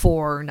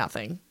for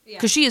nothing?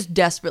 Because she is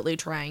desperately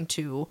trying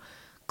to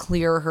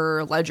clear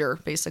her ledger,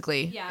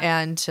 basically. Yeah.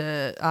 And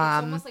to it's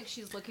almost like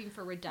she's looking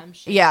for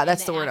redemption. Yeah,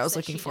 that's the word I was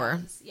looking for.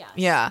 Yes.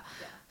 Yeah.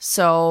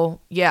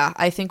 So yeah,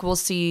 I think we'll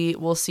see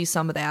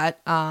some of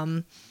that.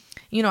 I'm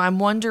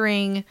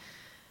wondering.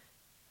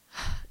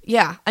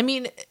 Yeah, I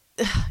mean,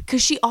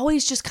 because she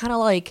always just kind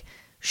of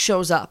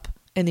shows up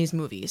in these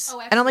movies.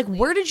 And I'm like,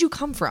 where did you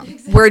come from?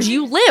 Exactly. Where do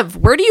you live?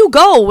 Where do you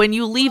go when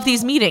you leave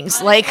these meetings?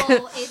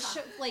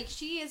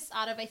 She is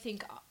out of, I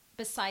think,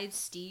 besides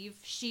Steve,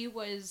 she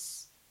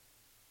was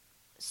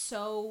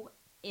so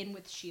in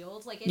with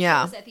S.H.I.E.L.D. It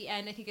shows at the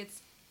end, I think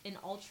it's in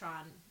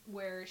Ultron,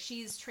 where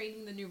she's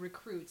training the new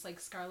recruits, like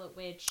Scarlet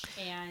Witch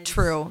and...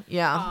 True,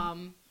 yeah.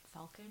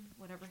 Falcon,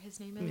 whatever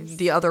his name is.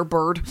 The other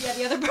bird. Yeah,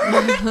 the other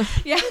bird.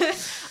 Yeah.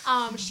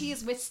 She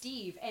is with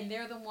Steve, and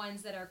they're the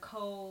ones that are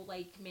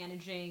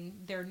managing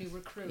their new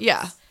recruits.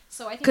 Yeah.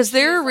 So I think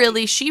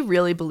because she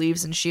really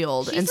believes in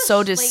S.H.I.E.L.D. and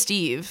so does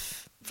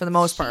Steve for the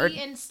most part. She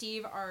and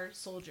Steve are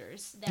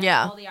soldiers.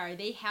 That's all they are.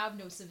 They have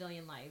no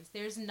civilian lives.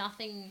 There's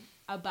nothing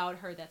about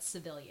her that's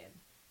civilian.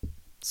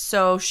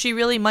 So she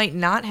really might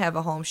not have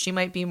a home. She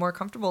might be more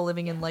comfortable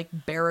living in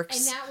barracks.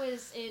 And that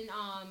was in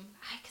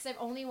because I've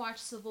only watched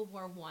Civil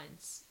War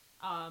once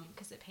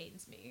because it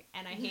pains me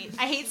and I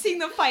hate seeing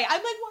them fight. I'm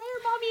like, why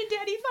are mommy and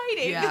daddy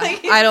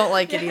fighting? Yeah, I don't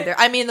like it either.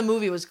 I mean, the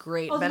movie was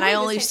great, but I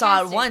only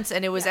saw it once,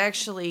 and it was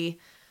actually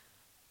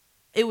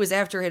it was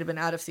after it had been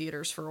out of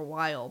theaters for a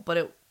while, but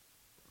it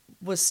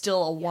was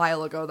still a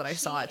while ago that I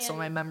saw it, so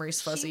my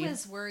memory's fuzzy. She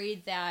was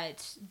worried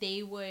that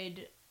they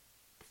would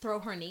throw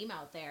her name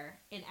out there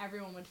and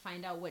everyone would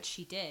find out what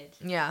she did.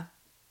 Yeah.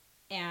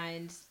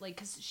 And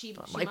because she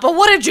but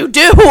what did you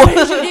do? What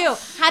did you do?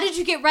 How did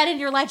you get red in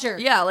your ledger?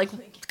 Yeah,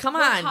 come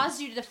on. What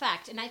caused you to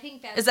defect? And I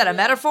think is that a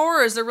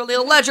metaphor, or is there really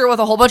a ledger with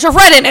a whole bunch of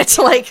red in it?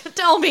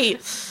 Tell me.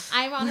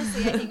 I'm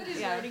honestly, I think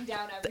writing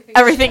down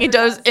everything it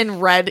does in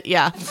red.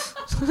 Yeah.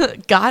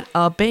 Got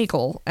a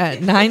bagel at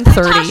 9:30.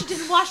 Natasha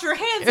didn't wash her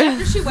hands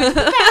after she went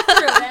to the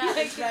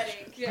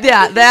bathroom.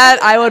 Yeah,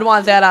 that I would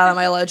want that out of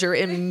my ledger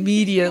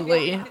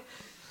immediately.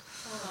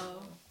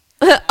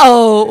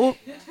 Oh.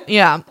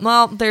 Yeah,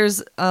 well,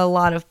 there's a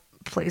lot of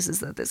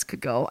places that this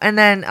could go. And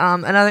then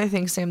another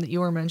thing, Sam, that you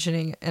were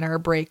mentioning in our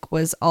break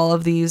was all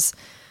of these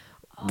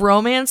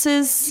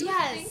romances. Yes.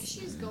 I think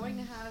she's going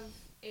to have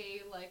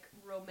a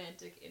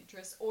romantic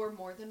interest or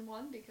more than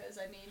one because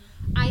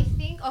I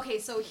think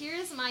so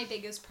here's my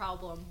biggest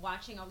problem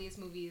watching all these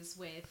movies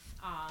with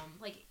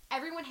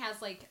everyone has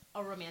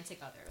a romantic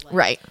other.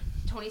 Right.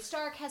 Tony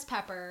Stark has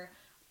Pepper.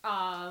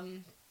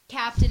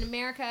 Captain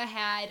America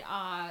had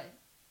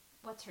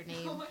what's her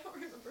name? Oh, I don't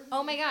remember.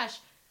 Oh my gosh.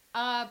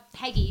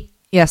 Peggy.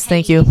 Yes, Peggy.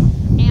 thank you.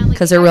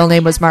 Because her real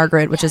name was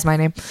Margaret, which is my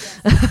name.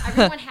 Yes.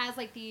 Everyone has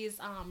these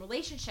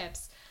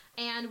relationships,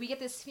 and we get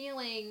this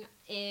feeling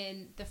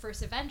in the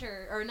first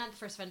Avenger, or not the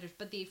first Avengers,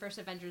 but the first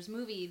Avengers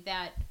movie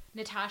that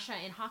Natasha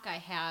and Hawkeye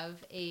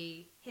have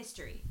a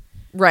history.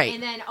 Right.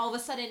 And then all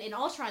of a sudden in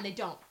Ultron they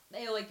don't.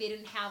 They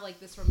didn't have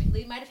this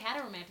they might have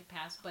had a romantic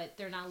past, but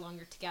they're no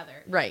longer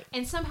together. Right.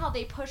 And somehow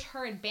they push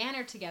her and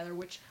Banner together,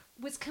 which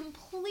was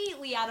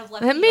completely out of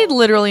left field. That made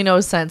literally no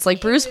sense.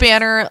 Bruce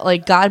Banner,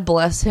 God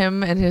bless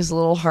him and his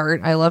little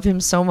heart. I love him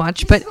so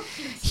much, but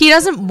he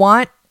doesn't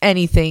want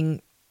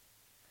anything.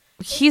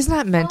 He's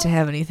not meant to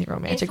have anything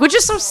romantic, which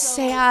is so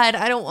sad.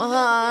 I don't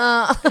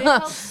want. It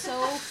felt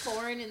so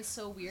foreign and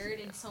so weird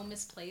and so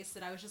misplaced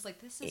that I was just like,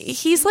 this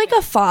is. He's like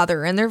a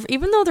father, and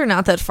even though they're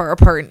not that far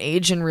apart in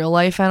age in real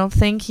life, I don't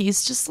think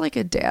he's just like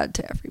a dad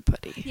to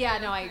everybody. Yeah,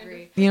 no, I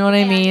agree. You know what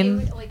I mean?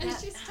 And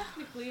she's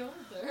technically older.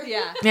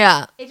 Yeah.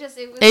 Yeah. It was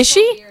is so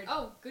she? Weird.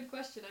 Oh, good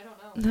question. I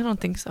don't know. I don't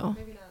think so.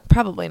 Maybe not.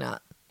 Probably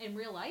not. In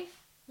real life?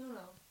 No,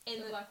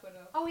 in The Black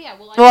Widow. Oh yeah,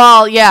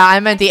 Well, yeah, I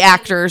meant the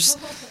actors.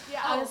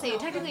 Yeah, I was gonna say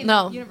technically in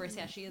No. the universe,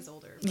 yeah, she is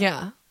older.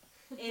 Yeah.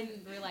 In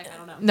real life, I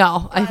don't know.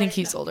 No, I think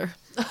he's older.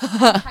 I'm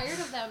tired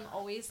of them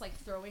always like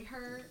throwing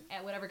her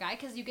at whatever guy,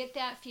 because you get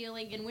that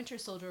feeling in Winter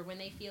Soldier when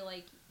they feel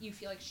like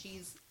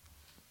she's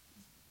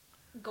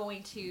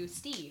going to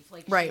Steve,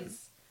 like Right.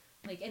 she's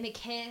like, and they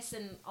kiss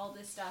and all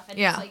this stuff, and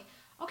Yeah. it's like,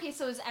 okay,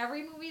 so is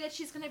every movie that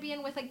she's gonna be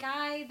in with a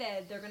guy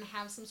that they're gonna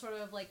have some sort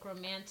of like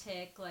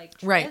romantic like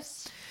tryst?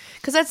 Right.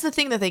 Because that's the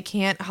thing that they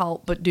can't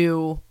help but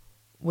do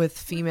with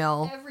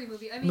female Every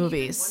movie. I mean,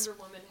 movies. even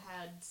Wonder Woman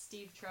had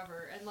Steve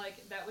Trevor, and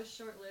like that was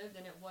short-lived,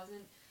 and it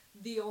wasn't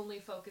the only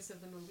focus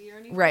of the movie or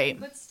anything. Right.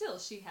 But still,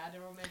 she had a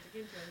romantic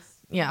interest.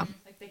 Yeah.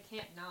 Like they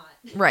can't not.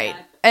 Right.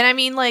 Yeah. And I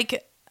mean,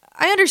 like,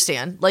 I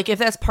understand. Like, if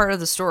that's part of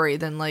the story,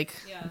 then, like,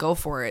 Yeah. go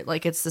for it.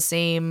 Like, it's the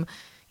same,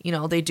 you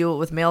know, they do it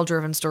with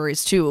male-driven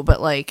stories, too.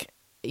 But, like,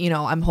 you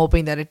know, I'm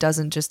hoping that it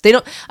doesn't just...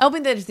 I'm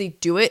hoping that if they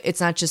do it,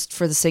 it's not just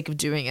for the sake of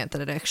doing it,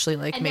 that it actually,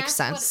 like, And makes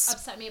that's sense. what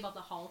upset me about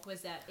the Hulk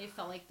was that it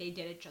felt like they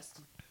did it just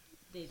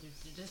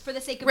for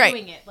the sake of Right.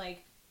 doing it.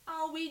 Like,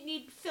 oh, we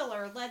need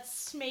filler.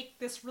 Let's make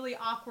this really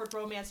awkward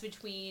romance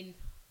between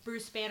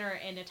Bruce Banner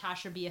and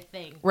Natasha be a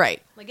thing.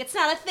 Right. Like, it's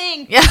not a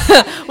thing. Yeah.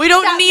 We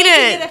don't Stop need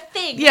making it. a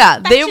thing. Yeah.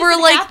 That They just were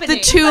isn't like happening.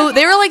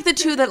 the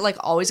two that, like,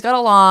 always got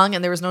along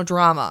and there was no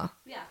drama.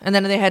 Yeah. And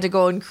then they had to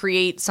go and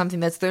create something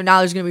that's there. Now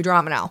there's going to be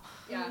drama now.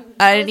 Yeah.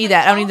 I was didn't need like,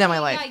 that. I don't need that in my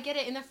okay, life. Yeah, I get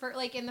it.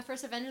 In the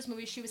first Avengers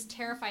movie, she was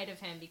terrified of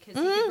him because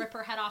he Mm-hmm. could rip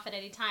her head off at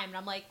any time, and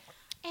I'm like,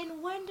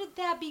 and when did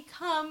that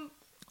become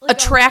like,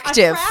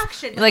 Attractive.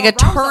 attraction, Like a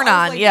arousal? turn I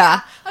on, was like,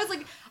 yeah. I was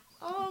like,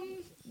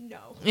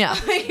 no. Yeah.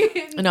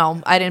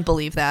 No, I didn't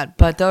believe that,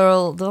 but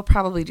they'll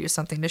probably do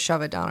something to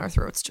shove it down our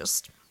throats.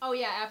 Just Oh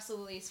yeah,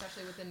 absolutely.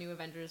 Especially with the new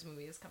Avengers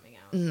movies coming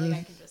out, like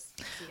I can just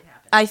see it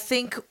happen. I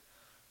think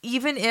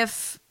even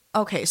if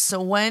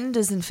so when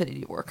does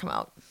Infinity War come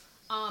out?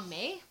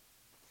 May,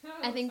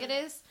 I think it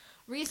is.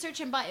 Research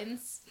and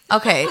buttons.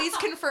 Okay. Please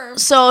confirm.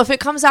 So if it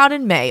comes out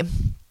in May,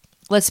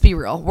 let's be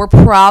real, we're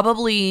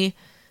probably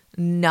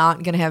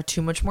not gonna have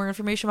too much more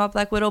information about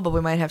Black Widow, but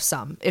we might have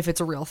some if it's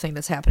a real thing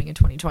that's happening in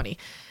 2020.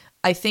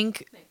 I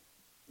think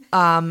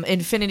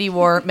Infinity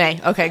War May.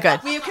 Okay,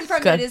 good. We have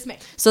confirmed Good. that it is May.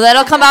 So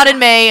that'll come out in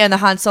May, and the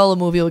Han Solo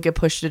movie will get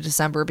pushed to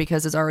December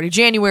because it's already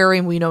January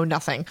and we know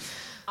nothing.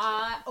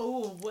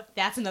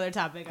 That's another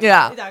topic.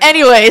 Yeah.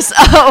 Anyways,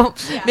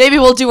 maybe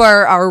we'll do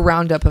our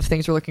roundup of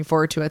things we're looking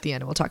forward to at the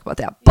end, and we'll talk about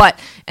that. But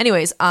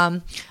anyways,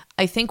 I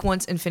think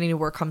once Infinity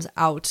War comes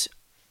out,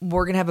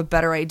 we're gonna have a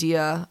better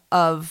idea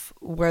of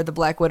where the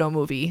Black Widow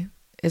movie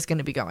is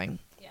gonna be going.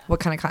 Yeah. What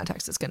kind of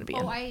context it's gonna be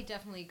in. Oh, I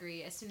definitely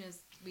agree. As soon as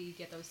we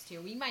get those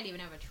two, we might even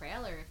have a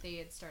trailer if they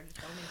had started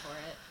filming for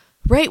it.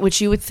 Right, which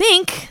you would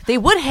think they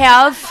would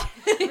have.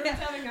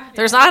 Yeah.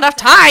 There's not enough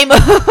time.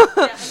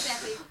 Yeah,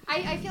 exactly.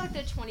 I feel like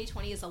the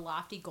 2020 is a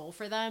lofty goal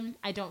for them.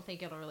 I don't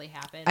think it'll really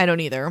happen. I don't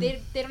either. They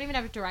don't even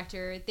have a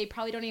director. They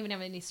probably don't even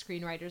have any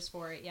screenwriters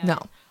for it yet. No.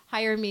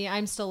 Hire me.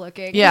 I'm still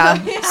looking. Yeah.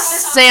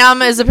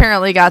 Sam has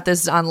apparently got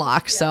this on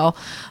lock. So, all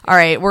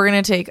right, we're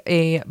going to take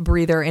a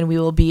breather and we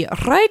will be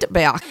right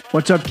back.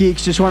 What's up,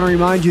 geeks? Just want to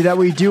remind you that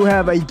we do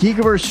have a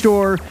Geekiverse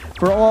store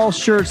for all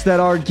shirts that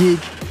are geek.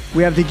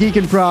 We have the Geek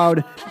and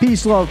Proud,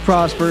 Peace, Love,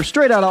 Prosper,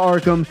 straight out of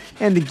Arkham,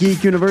 and the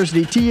Geek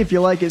University tee if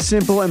you like it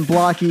simple and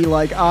blocky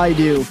like I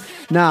do.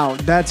 Now,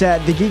 that's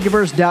at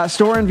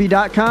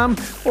thegeekiverse.storeenvy.com,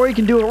 or you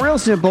can do it real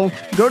simple.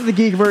 Go to the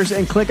Geekiverse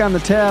and click on the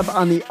tab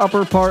on the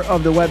upper part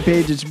of the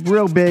webpage. It's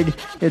real big.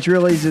 It's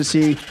real easy to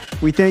see.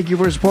 We thank you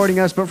for supporting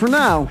us, but for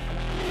now,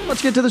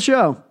 let's get to the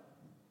show.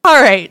 All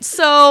right,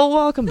 so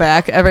welcome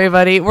back,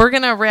 everybody. We're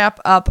going to wrap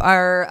up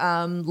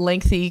our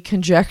lengthy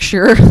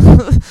conjecture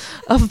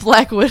of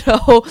Black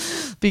Widow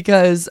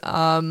because,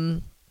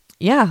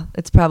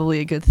 it's probably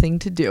a good thing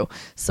to do.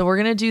 So we're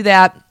going to do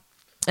that,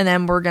 and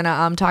then we're going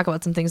to talk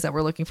about some things that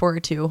we're looking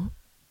forward to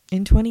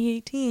in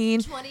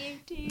 2018.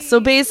 2018. So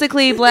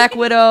basically, Black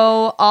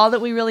Widow, all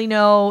that we really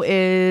know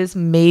is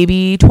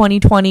maybe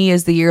 2020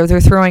 is the year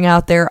they're throwing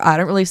out there. I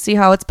don't really see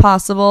how it's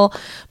possible,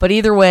 but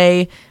either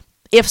way,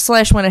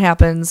 when it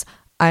happens,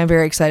 I'm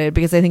very excited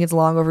because I think it's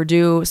long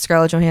overdue.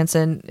 Scarlett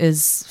Johansson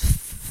is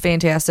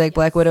fantastic.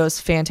 Black Widow is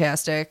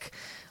fantastic.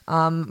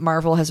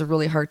 Marvel has a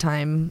really hard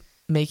time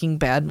making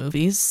bad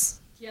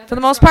movies for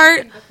the most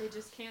part. But they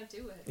just can't do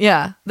it.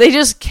 Yeah, they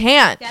just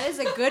can't. That is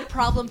a good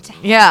problem to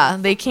have. Yeah,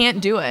 they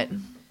can't do it.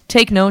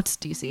 Take notes,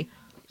 DC.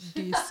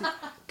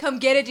 Come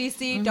get it,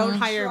 DC. Don't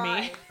hire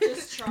Try. me.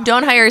 Just try.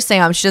 Don't hire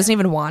Sam. She doesn't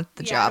even want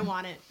the I job. don't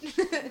want it.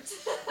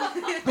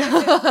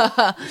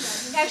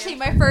 Actually,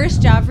 my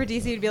first job for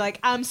DC would be like,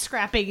 I'm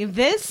scrapping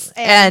this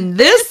And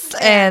this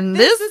and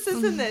this.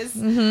 and this.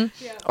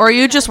 Or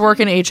you just work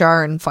in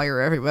HR and fire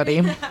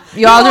everybody.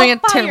 You're all doing a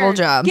terrible Fired.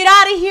 job. Get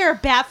out of here,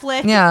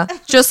 Batflick. Yeah,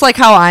 just like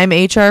how I'm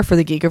HR for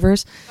the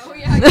Geekiverse. Oh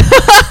yeah. I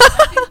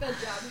think that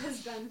job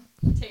has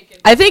been taken.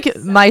 I think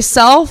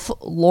myself,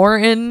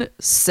 Lauren,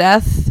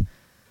 Seth,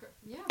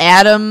 Yeah,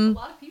 Adam, a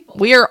lot of people.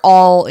 we are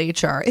all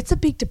HR. It's a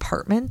big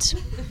department.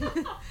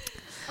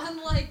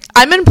 Unlike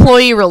I'm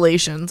employee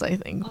relations, I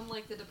think.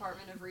 the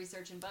Department of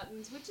Research researching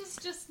buttons, which is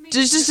just me.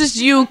 Just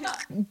you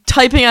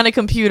typing on a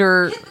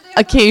computer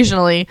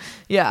occasionally.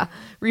 Yeah,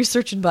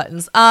 researching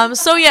buttons.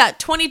 So yeah,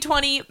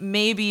 2020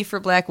 maybe for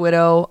Black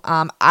Widow.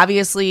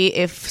 Obviously,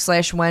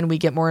 if/when we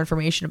get more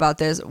information about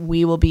this,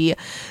 we will be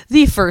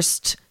the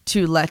first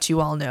to let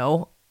you all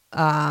know.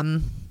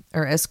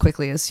 Or as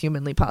quickly as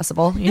humanly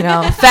possible,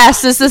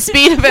 fast as the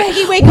speed of it.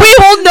 Becky, we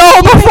will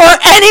know before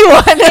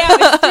anyone.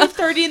 Yeah, it's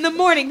 3:30 in the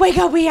morning. Wake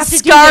up, we have to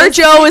Scar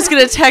Joe is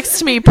going to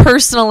text me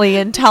personally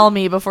and tell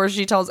me before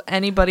she tells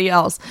anybody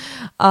else.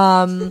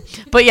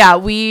 But yeah,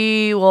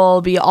 we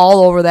will be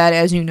all over that,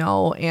 as you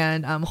know.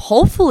 And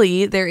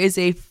hopefully there is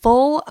a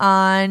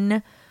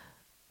full-on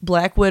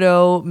Black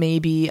Widow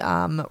maybe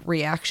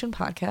reaction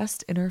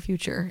podcast in our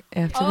future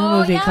after the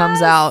movie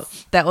comes out.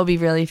 That will be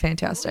really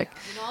fantastic.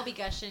 I'll be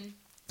gushing.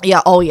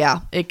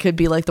 Yeah, it could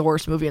be like the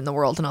worst movie in the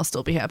world and I'll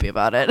still be happy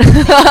about it. I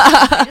just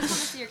want to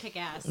see her kick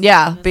ass.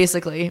 Yeah, honestly.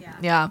 basically.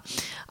 Yeah.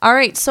 All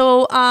right,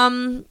 so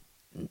I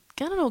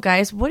don't know,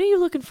 guys, what are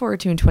you looking forward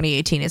to in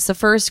 2018? It's the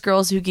first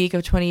Girls Who Geek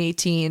of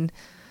 2018.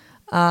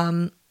 What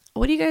are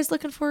you guys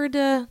looking forward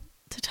to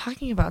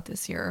talking about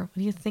this year?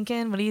 What are you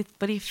thinking? What are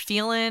you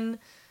feeling?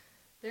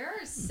 There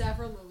are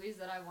several movies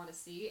that I want to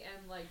see,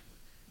 and like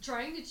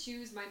trying to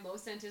choose my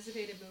most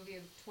anticipated movie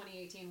of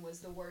 2018 was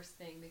the worst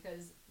thing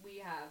because we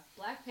have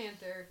Black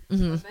Panther,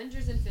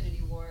 Avengers: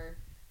 Infinity War,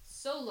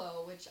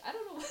 Solo, which I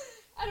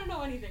don't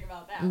know anything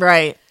about that.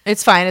 Right.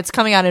 It's fine. It's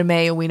coming out in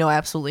May and we know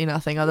absolutely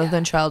nothing other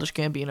than Childish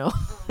Gambino.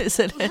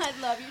 Isn't it? I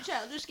love you,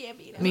 Childish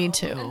Gambino. Me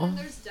too. And then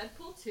there's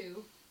Deadpool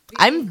 2.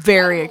 I'm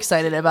very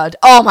excited about.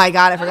 Oh my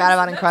god, I forgot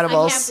about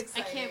Incredibles.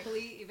 I can't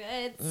believe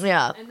it.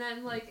 Yeah. And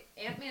then like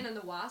Ant-Man and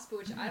the Wasp,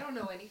 which I don't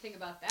know anything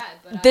about that,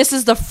 but This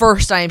is the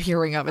first I'm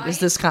hearing of it. Is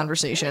this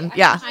conversation?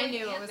 Yeah. I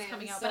knew it was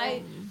coming out, but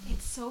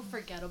it's so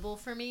forgettable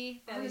for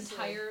me. That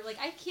entire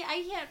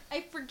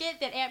I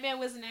forget that Ant-Man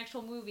was an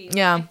actual movie. Like,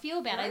 Yeah. I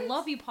feel bad. I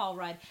love you, Paul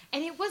Rudd,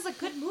 and it was a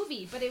good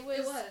movie, but it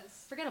was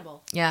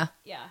forgettable. Yeah.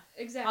 Yeah.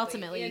 Exactly.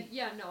 Ultimately.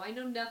 And I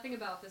know nothing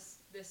about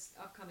this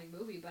upcoming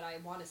movie, but I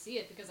want to see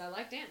it because I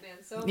liked Ant-Man.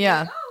 So I'm Yeah.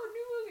 like,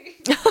 new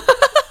movie.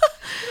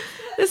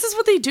 This is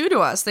what they do to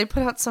us. They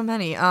put out so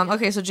many.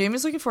 Okay, so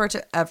Jamie's looking forward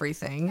to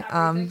everything.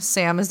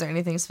 Sam, is there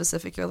anything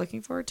specific you're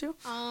looking forward to?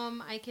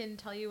 I can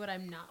tell you what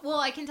I'm not. Well,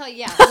 I can tell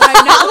you, what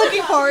I'm not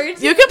looking forward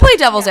to. You can play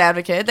devil's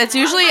advocate. That's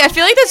usually, I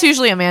feel like that's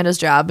usually Amanda's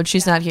job, but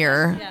she's not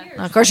here.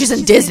 Yeah. Of course, she's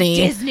in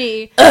Disney.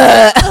 Disney. Sorry,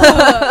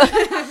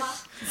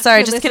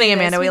 You're just kidding,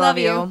 listening to Amanda. this. We We love love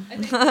you.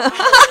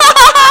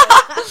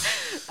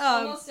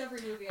 Almost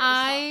every movie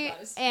I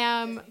just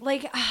talked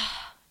about is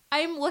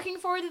I'm looking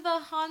forward to the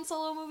Han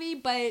Solo movie,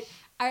 but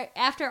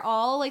after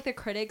all, like the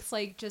critics,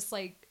 just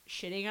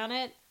shitting on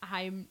it,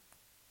 I'm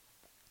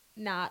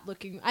not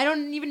looking. I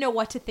don't even know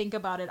what to think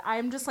about it.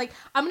 I'm just like,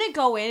 I'm gonna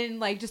go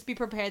in and just be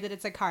prepared that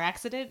it's a car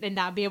accident and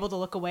not be able to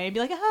look away and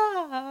be like,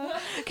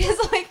 because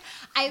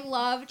I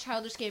love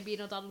Childish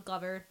Gambino, Donald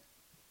Glover.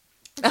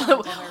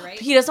 Donald Glover, right?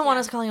 He doesn't want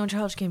us calling him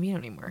Childish Gambino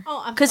anymore.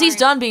 Oh, I'm because he's sorry.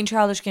 done being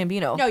Childish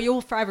Gambino. No, you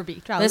will forever be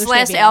Childish This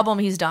last Gambino. album,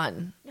 he's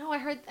done. No, I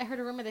heard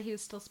a rumor that he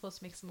was still supposed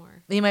to make some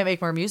more. He might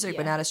make more music,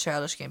 but Yeah. not as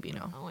Childish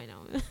Gambino. Oh, I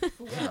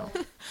know.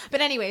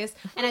 But anyways,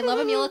 and I love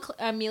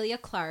Amelia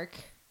Clark.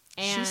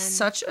 And She's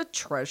such a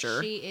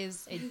treasure. she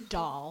is a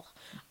doll.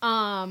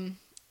 I'm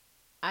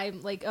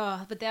like,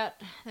 but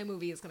that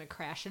movie is gonna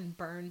crash and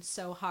burn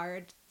so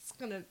hard.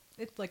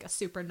 It's like a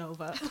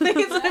supernova.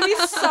 It's gonna be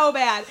so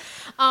bad.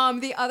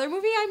 The other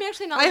movie I'm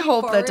actually not. I looking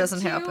hope that forward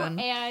doesn't to, happen.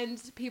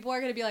 And people are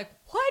gonna be like,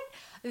 "What?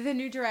 The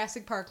new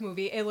Jurassic Park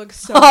movie? It looks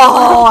so.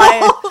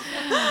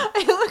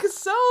 It looks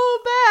so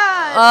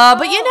bad."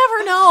 But you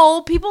never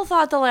know. People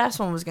thought the last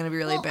one was going to be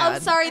really bad.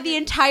 I'm sorry. The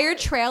entire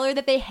trailer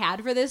that they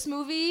had for this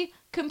movie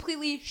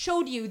completely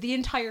showed you the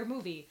entire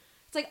movie.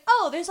 It's like,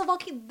 oh, there's a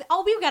volcano.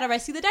 Oh, we've got to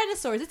rescue the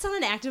dinosaurs. It's on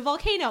an active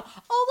volcano.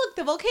 Oh, look,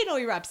 the volcano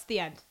erupts at the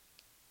end.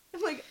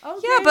 I'm like,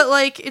 okay. Yeah,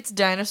 but it's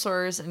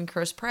dinosaurs and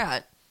Chris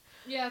Pratt.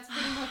 Yeah, it's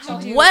pretty much all.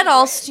 What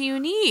else do you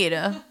need?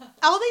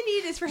 all they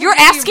need is for him You're to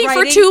be asking for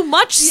writing- too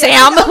much,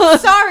 Yeah, Sam. I'm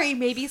sorry.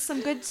 Maybe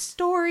some good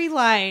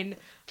storyline.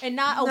 And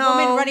not a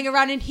woman running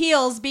around in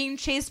heels being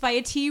chased by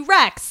a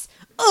T-Rex.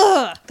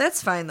 Ugh.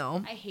 That's fine,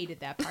 though. I hated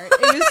that part.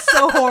 It was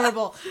so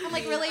horrible. I'm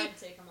like, really? I'd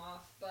take them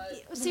off,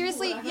 but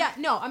Seriously? Yeah,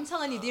 no, I'm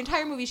telling you, the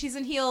entire movie, she's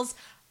in heels.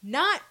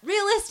 Not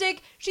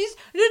realistic. She's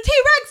the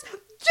T-Rex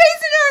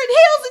chasing her in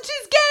heels and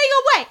she's getting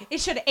away.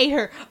 It should have ate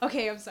her.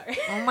 Okay, I'm sorry.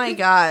 Oh my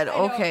god. I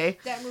know. Okay.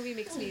 That movie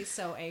makes me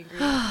so angry.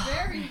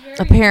 very, very.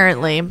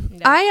 Apparently,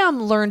 I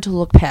learned to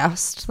look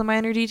past the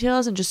minor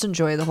details and just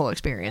enjoy the whole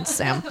experience,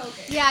 Sam.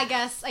 Okay. Yeah, I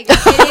guess it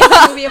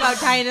is a movie about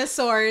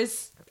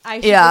dinosaurs. I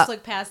should just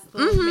look past the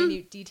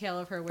minute detail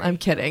of her wearing I'm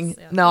kidding. heels.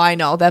 Yeah. No, I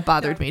know. That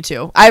bothered me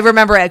too. I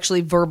remember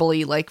actually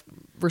verbally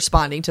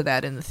responding to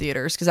that in the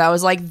theaters because I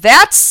was like,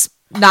 that's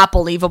not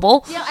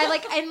believable. Yeah,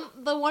 and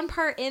the one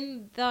part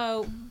in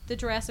the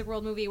Jurassic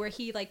World movie where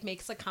he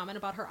makes a comment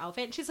about her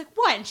outfit and she's like,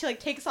 what? And she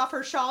takes off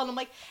her shawl and I'm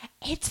like,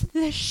 it's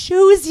the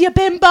shoes, you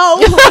bimbo. I'm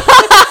like,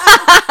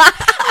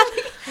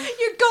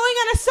 you're going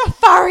on a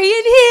safari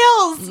in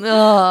heels.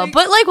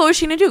 But what was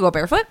she gonna do? Go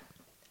barefoot?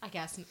 I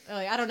guess.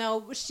 I don't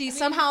know. She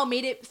somehow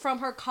made it from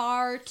her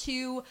car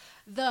to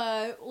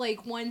the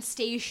one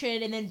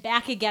station and then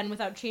back again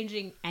without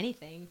changing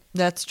anything.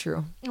 That's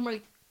true. I'm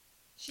like,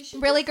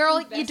 really,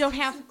 girl? You don't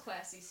have some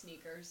classy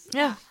sneakers.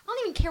 Yeah. I don't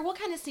even care what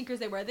kind of sneakers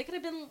they were. They could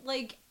have been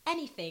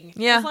anything.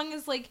 Yeah. As long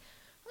as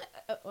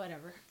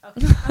whatever.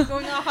 Okay. I'm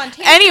going off on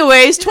tangent.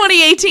 Anyways,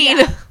 2018.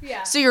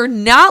 Yeah. So you're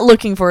not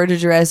looking forward to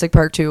Jurassic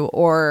Park 2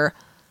 or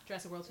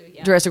Jurassic World 2.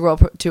 Yeah. Jurassic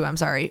World 2, I'm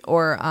sorry,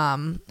 or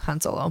Han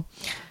Solo.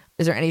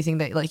 Is there anything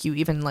that you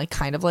even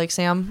kind of like,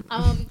 Sam?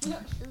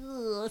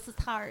 This is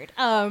hard.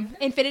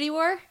 Infinity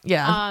War.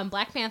 Yeah.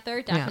 Black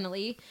Panther,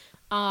 definitely.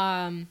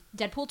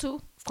 Deadpool 2,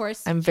 of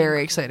course. I'm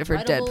very excited for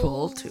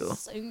Deadpool 2.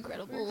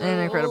 Incredibles.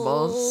 And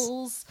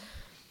Incredibles.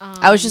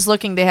 I was just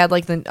looking. They had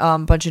the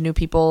bunch of new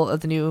people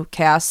of the new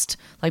cast,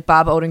 like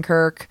Bob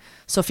Odenkirk,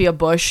 Sophia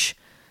Bush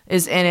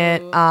is in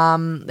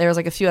it. There's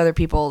a few other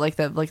people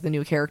the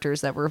new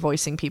characters that were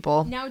voicing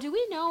people. Now, do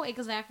we know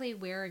exactly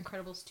where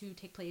Incredibles 2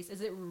 take place?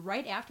 Is it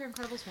right after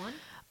Incredibles 1?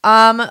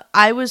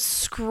 I was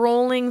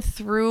scrolling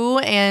through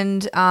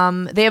and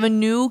they have a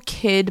new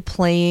kid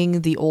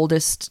playing the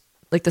oldest,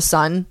 the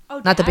son,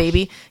 not the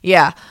baby.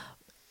 Yeah.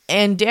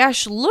 And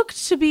Dash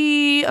looked to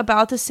be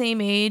about the same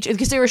age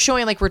because they were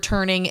showing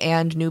returning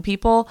and new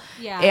people.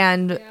 Yeah.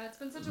 And it's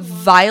been such a long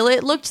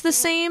Violet looked the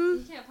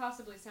same. He can't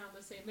possibly sound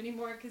the same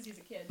anymore because he's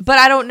a kid. But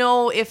I don't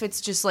know if it's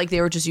just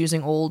they were just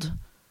using old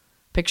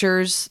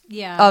pictures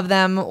of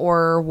them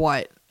or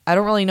what. I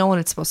don't really know when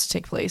it's supposed to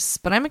take place.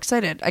 But I'm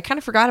excited. I kind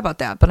of forgot about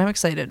that, but I'm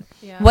excited.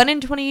 Yeah. When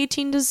in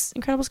 2018 does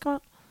Incredibles come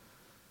out?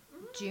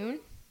 June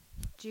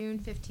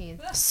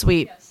 15th.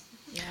 Sweet. Yes.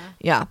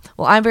 Yeah.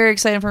 Well, I'm very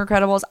excited for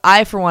Incredibles.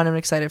 I, for one, am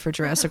excited for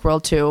Jurassic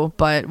World 2,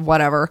 but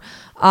whatever.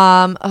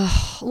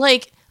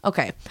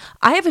 Okay,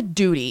 I have a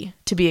duty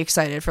to be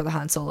excited for the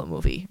Han Solo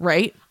movie,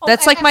 right?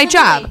 That's my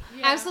job.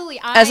 Yeah. Absolutely.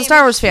 As a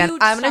Star Wars fan,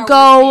 I'm going to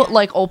go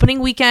opening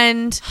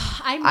weekend.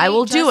 I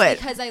will do it.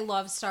 Because I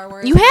love Star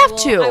Wars. You have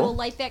to. I will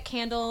light that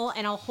candle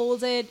and I'll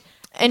hold it.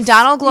 And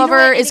Donald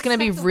Glover is going to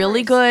be expect the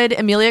really worst. good.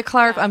 Emilia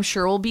Clarke, I'm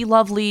sure, will be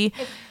lovely.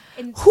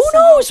 And Who somehow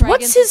knows?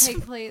 What's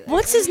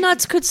Dragons his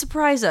nuts could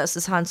surprise us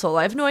as Han Solo?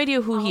 I have no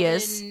idea who he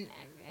is.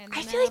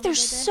 I feel like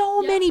there's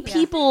so many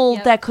people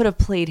that could have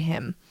played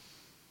him.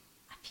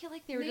 I feel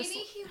like they were Maybe just.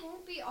 he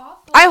won't be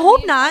awful. I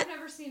hope not. I've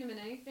never seen him in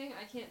anything.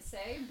 I can't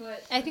say,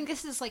 but I think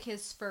this is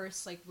his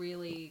first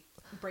really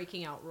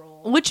breaking out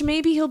role. Which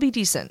maybe he'll be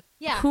decent.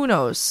 Yeah. Who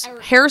knows?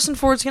 Harrison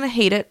Ford's going to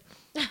hate it.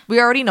 We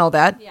already know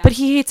that. Yeah. But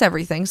he hates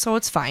everything, so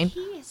it's fine. He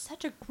is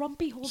such a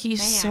grumpy old man.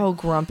 He's so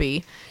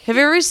grumpy. Have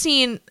you ever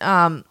seen...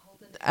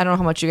 I don't know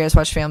how much you guys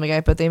watch Family Guy,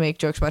 but they make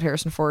jokes about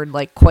Harrison Ford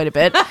quite a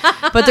bit.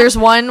 But there's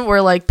one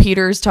where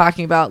Peter's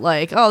talking about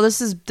oh,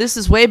 this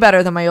is way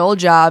better than my old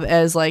job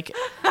as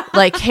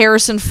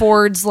Harrison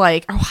Ford's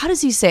how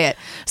does he say it?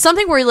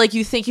 Something where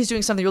you think he's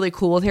doing something really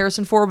cool with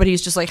Harrison Ford, but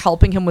he's just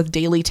helping him with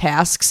daily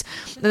tasks.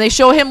 And they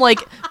show him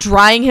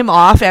drying him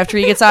off after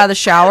he gets out of the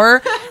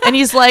shower, and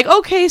he's like,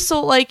 okay,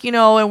 so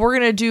and we're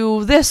gonna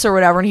do this or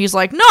whatever, and he's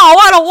like, no,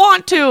 I don't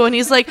want to, and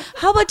he's like,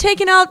 how about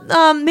taking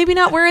out maybe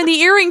not wearing the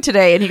earring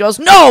today, and he goes,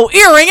 no,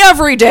 earring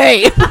every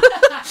day.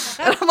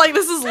 And I'm like,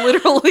 this is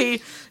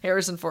literally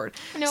Harrison Ford.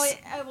 No,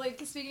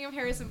 speaking of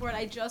Harrison Ford,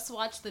 I just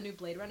watched the new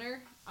Blade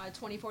Runner,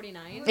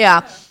 2049.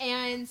 Yeah.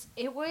 And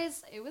it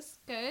was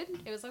good.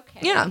 It was okay.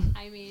 Yeah.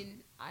 I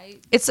mean,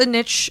 It's a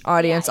niche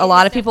audience. Yeah, a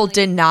lot it of people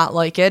definitely- did not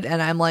like it,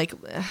 and I'm like,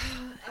 I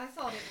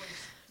thought it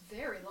was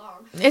very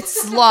long.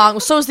 it's long.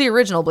 So is the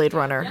original Blade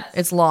Runner. Yes.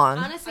 It's long.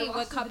 honestly, I what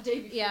watched it cup? the day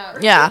before.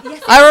 Yeah.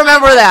 Yes, I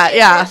remember that. I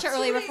Yeah. watched it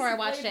early before I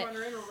watched it.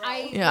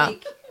 Yeah.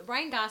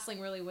 Ryan Gosling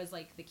really was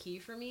the key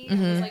for me.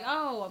 Mhm.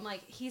 I was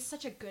he's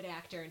such a good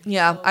actor. And he's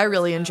Yeah, so I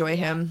really versatile. enjoy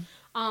Yeah. him.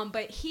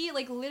 But he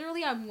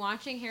literally, I'm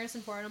watching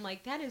Harrison Ford, and I'm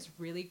like, that is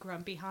really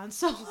grumpy Han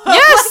Solo.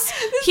 Yes,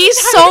 This he's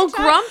entire so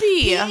time,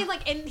 grumpy. He,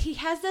 and he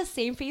has the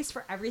same face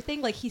for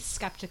everything. He's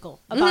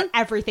skeptical about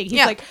everything. He's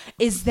Yeah. like,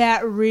 is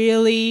that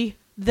really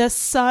the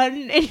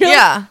sun? And you're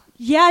Yeah.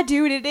 yeah,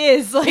 dude, it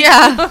is.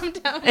 Yeah. calm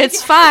down.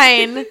 It's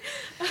fine.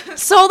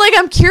 So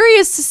I'm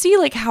curious to see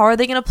how are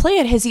they gonna play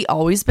it? Has he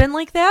always been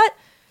like that,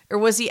 or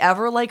was he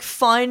ever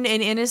fun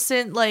and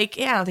innocent? I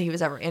don't think he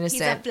was ever He's a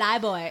innocent.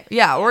 flyboy.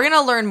 Yeah, we're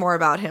gonna learn more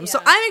about him. So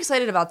Yeah. I'm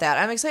excited about that.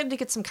 I'm excited to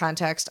get some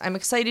context. I'm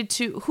excited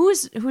to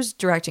who's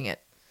directing it.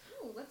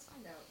 Ooh, let's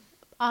find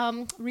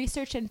out.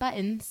 Research and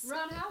buttons.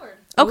 Ron Howard.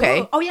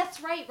 Okay. Ooh. Oh, yeah,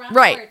 that's right. Ron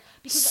Right. Howard.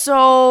 Because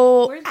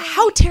So Where's the-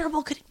 how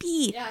terrible could it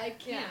be? Yeah, I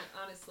can't,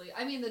 honestly.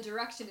 I mean, the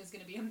direction is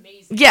going to be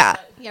amazing. Yeah.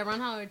 but yeah, Ron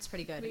Howard's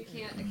pretty good. we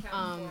can't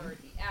account for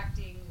the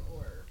acting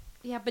or...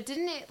 Yeah, but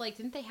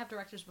didn't they have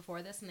directors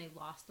before this and they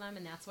lost them,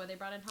 and that's why they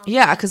brought in Howard?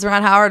 Yeah, because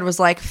Ron Howard was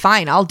like,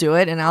 "Fine, I'll do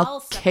it, and I'll I'll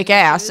step kick in the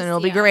ass, shoes." and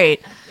it'll be Yeah.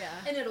 great." Yeah.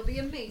 And it'll be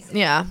amazing.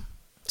 Yeah.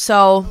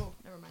 So Oh,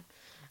 never mind.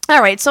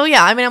 All right, so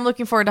yeah, I mean, I'm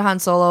looking forward to Han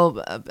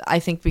Solo. I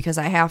think because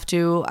I have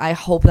to. I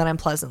hope that I'm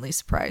pleasantly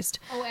surprised.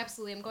 Oh,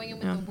 absolutely. I'm going in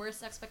with the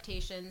worst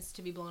expectations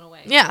to be blown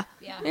away. Yeah.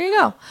 Yeah. There you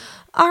go.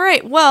 All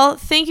right. Well,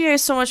 thank you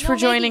guys so much for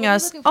joining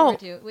us.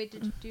 Wait,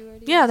 did you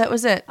already? Yeah, that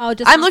was it. Oh,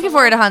 just I'm Han looking Solo?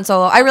 forward to Han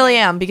Solo. I really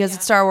am because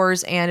it's Star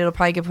Wars and it'll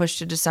probably get pushed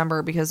to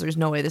December because there's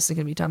no way this is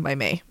going to be done by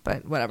May.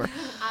 But whatever.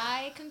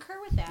 I concur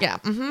with that. Yeah.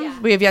 Mm-hmm. Yeah.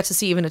 We have yet to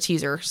see even a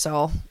teaser.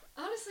 So.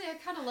 Honestly, I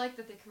kind of like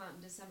that they come out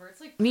in December.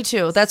 It's like Me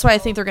too. That's why I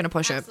think they're going to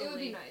push it. it would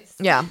be nice.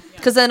 Yeah,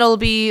 because then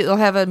they'll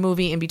have a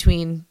movie in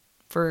between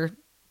for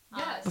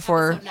Yes.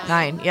 before Episode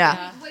 9.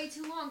 Yeah. Way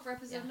too long for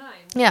episode 9.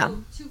 Yeah.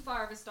 Go too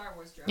far of a Star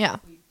Wars drop. Yeah.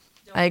 if we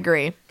don't- I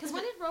agree. Because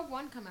when did Rogue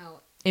One come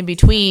out? In It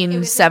between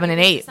was 7 and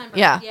 8. December.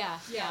 Yeah. Yeah.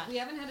 Yeah, we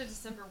haven't had a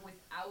December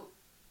without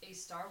a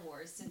Star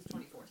Wars since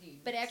 2014.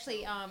 But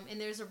actually, and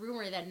there's a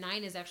rumor that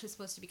 9 is actually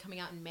supposed to be coming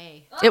out in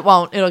May. It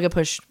won't. It'll get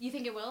pushed. You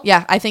think it will?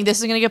 Yeah, I think this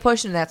is going to get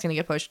pushed and that's going to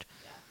get pushed.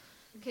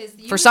 Because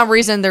For some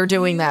reason, they're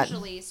doing that.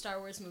 Usually, Star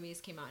Wars movies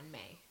came out in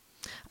May.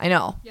 I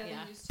know. Yeah,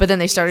 Yeah. used to. But then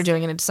they started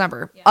doing it in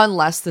December. Yeah.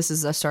 Unless this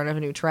is a start of a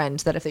new trend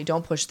that if they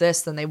don't push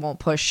this, then they won't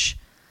push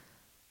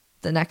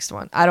the next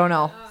one. I don't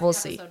know. We'll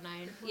see. Episode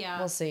 9. Yeah.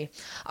 We'll see.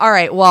 All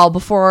right. Well,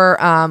 before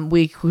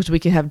we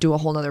can do a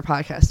whole nother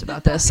podcast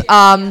about this.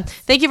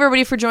 Thank you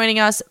everybody for joining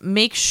us.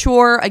 Make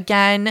sure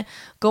again,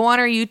 go on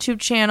our YouTube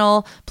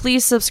channel.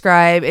 Please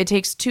subscribe. It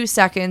takes 2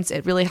 seconds.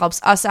 It really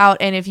helps us out.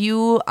 And if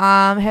you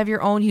have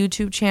your own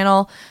YouTube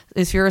channel,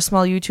 if you're a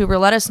small YouTuber,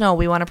 let us know.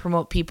 We want to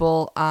promote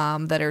people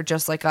that are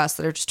just like us,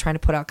 that are just trying to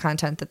put out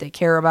content that they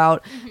care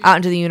about out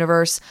into the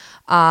universe.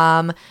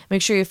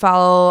 Make sure you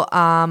follow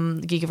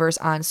Geekiverse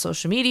on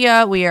social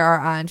media. We are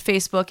on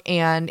Facebook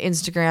and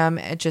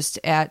Instagram just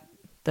at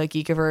the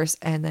Geekiverse,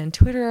 and then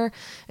Twitter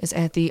is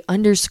at the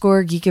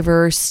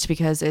 _Geekiverse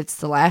because it's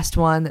the last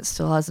one that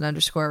still has an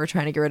underscore. We're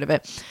trying to get rid of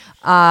it.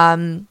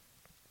 And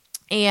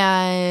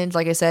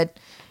like I said,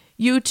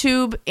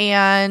 YouTube.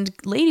 And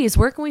ladies,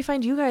 where can we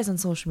find you guys on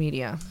social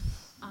media?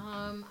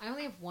 I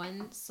only have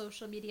one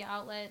social media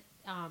outlet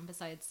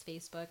besides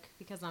Facebook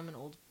because I'm an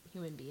old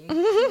human being,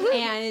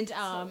 and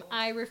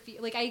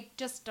I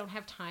just don't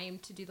have time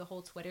to do the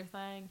whole Twitter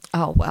thing.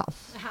 Oh well,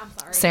 I'm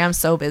sorry. Sam's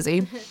so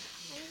busy.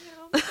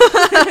 But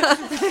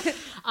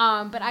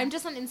I'm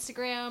just on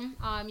Instagram.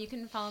 You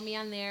can follow me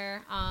on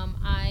there.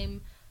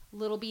 I'm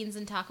Little Beans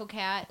and Taco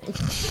Cat.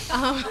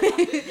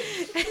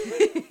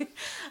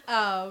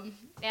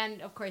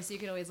 And of course, you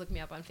can always look me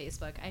up on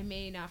Facebook. I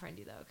may not friend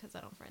you though, because I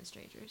don't friend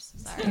strangers.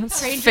 Sorry.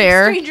 That's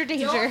fair. Stranger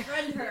danger. Don't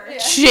friend her.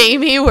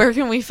 Jamie, where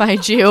can we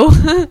find you?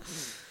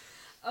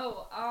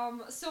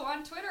 So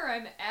on Twitter,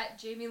 I'm at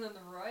Jamie Lynn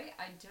Leroy.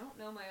 I don't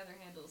know my other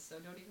handles, so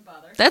don't even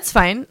bother. That's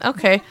fine.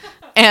 Okay.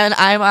 And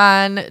I'm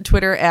on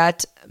Twitter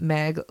at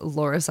Mag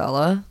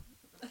Lauricella.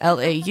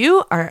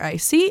 LAURICELLA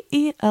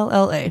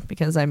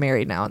because I'm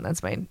married now and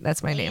that's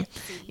my name.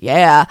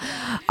 Yeah.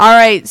 All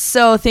right.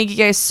 So thank you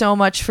guys so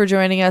much for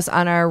joining us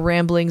on our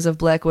ramblings of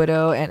Black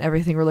Widow and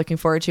everything we're looking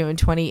forward to in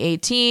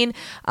 2018.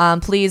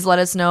 Please let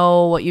us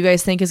know what you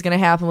guys think is going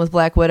to happen with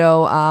Black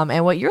Widow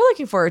and what you're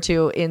looking forward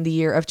to in the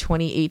year of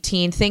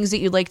 2018. Things that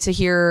you'd like to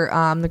hear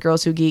the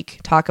Girls Who Geek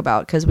talk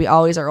about because we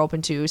always are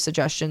open to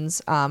suggestions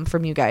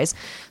from you guys.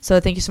 So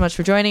thank you so much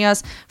for joining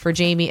us. For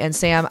Jamie and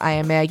Sam, I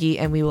am Maggie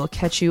and we will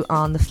catch you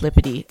on the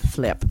flippity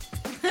flip.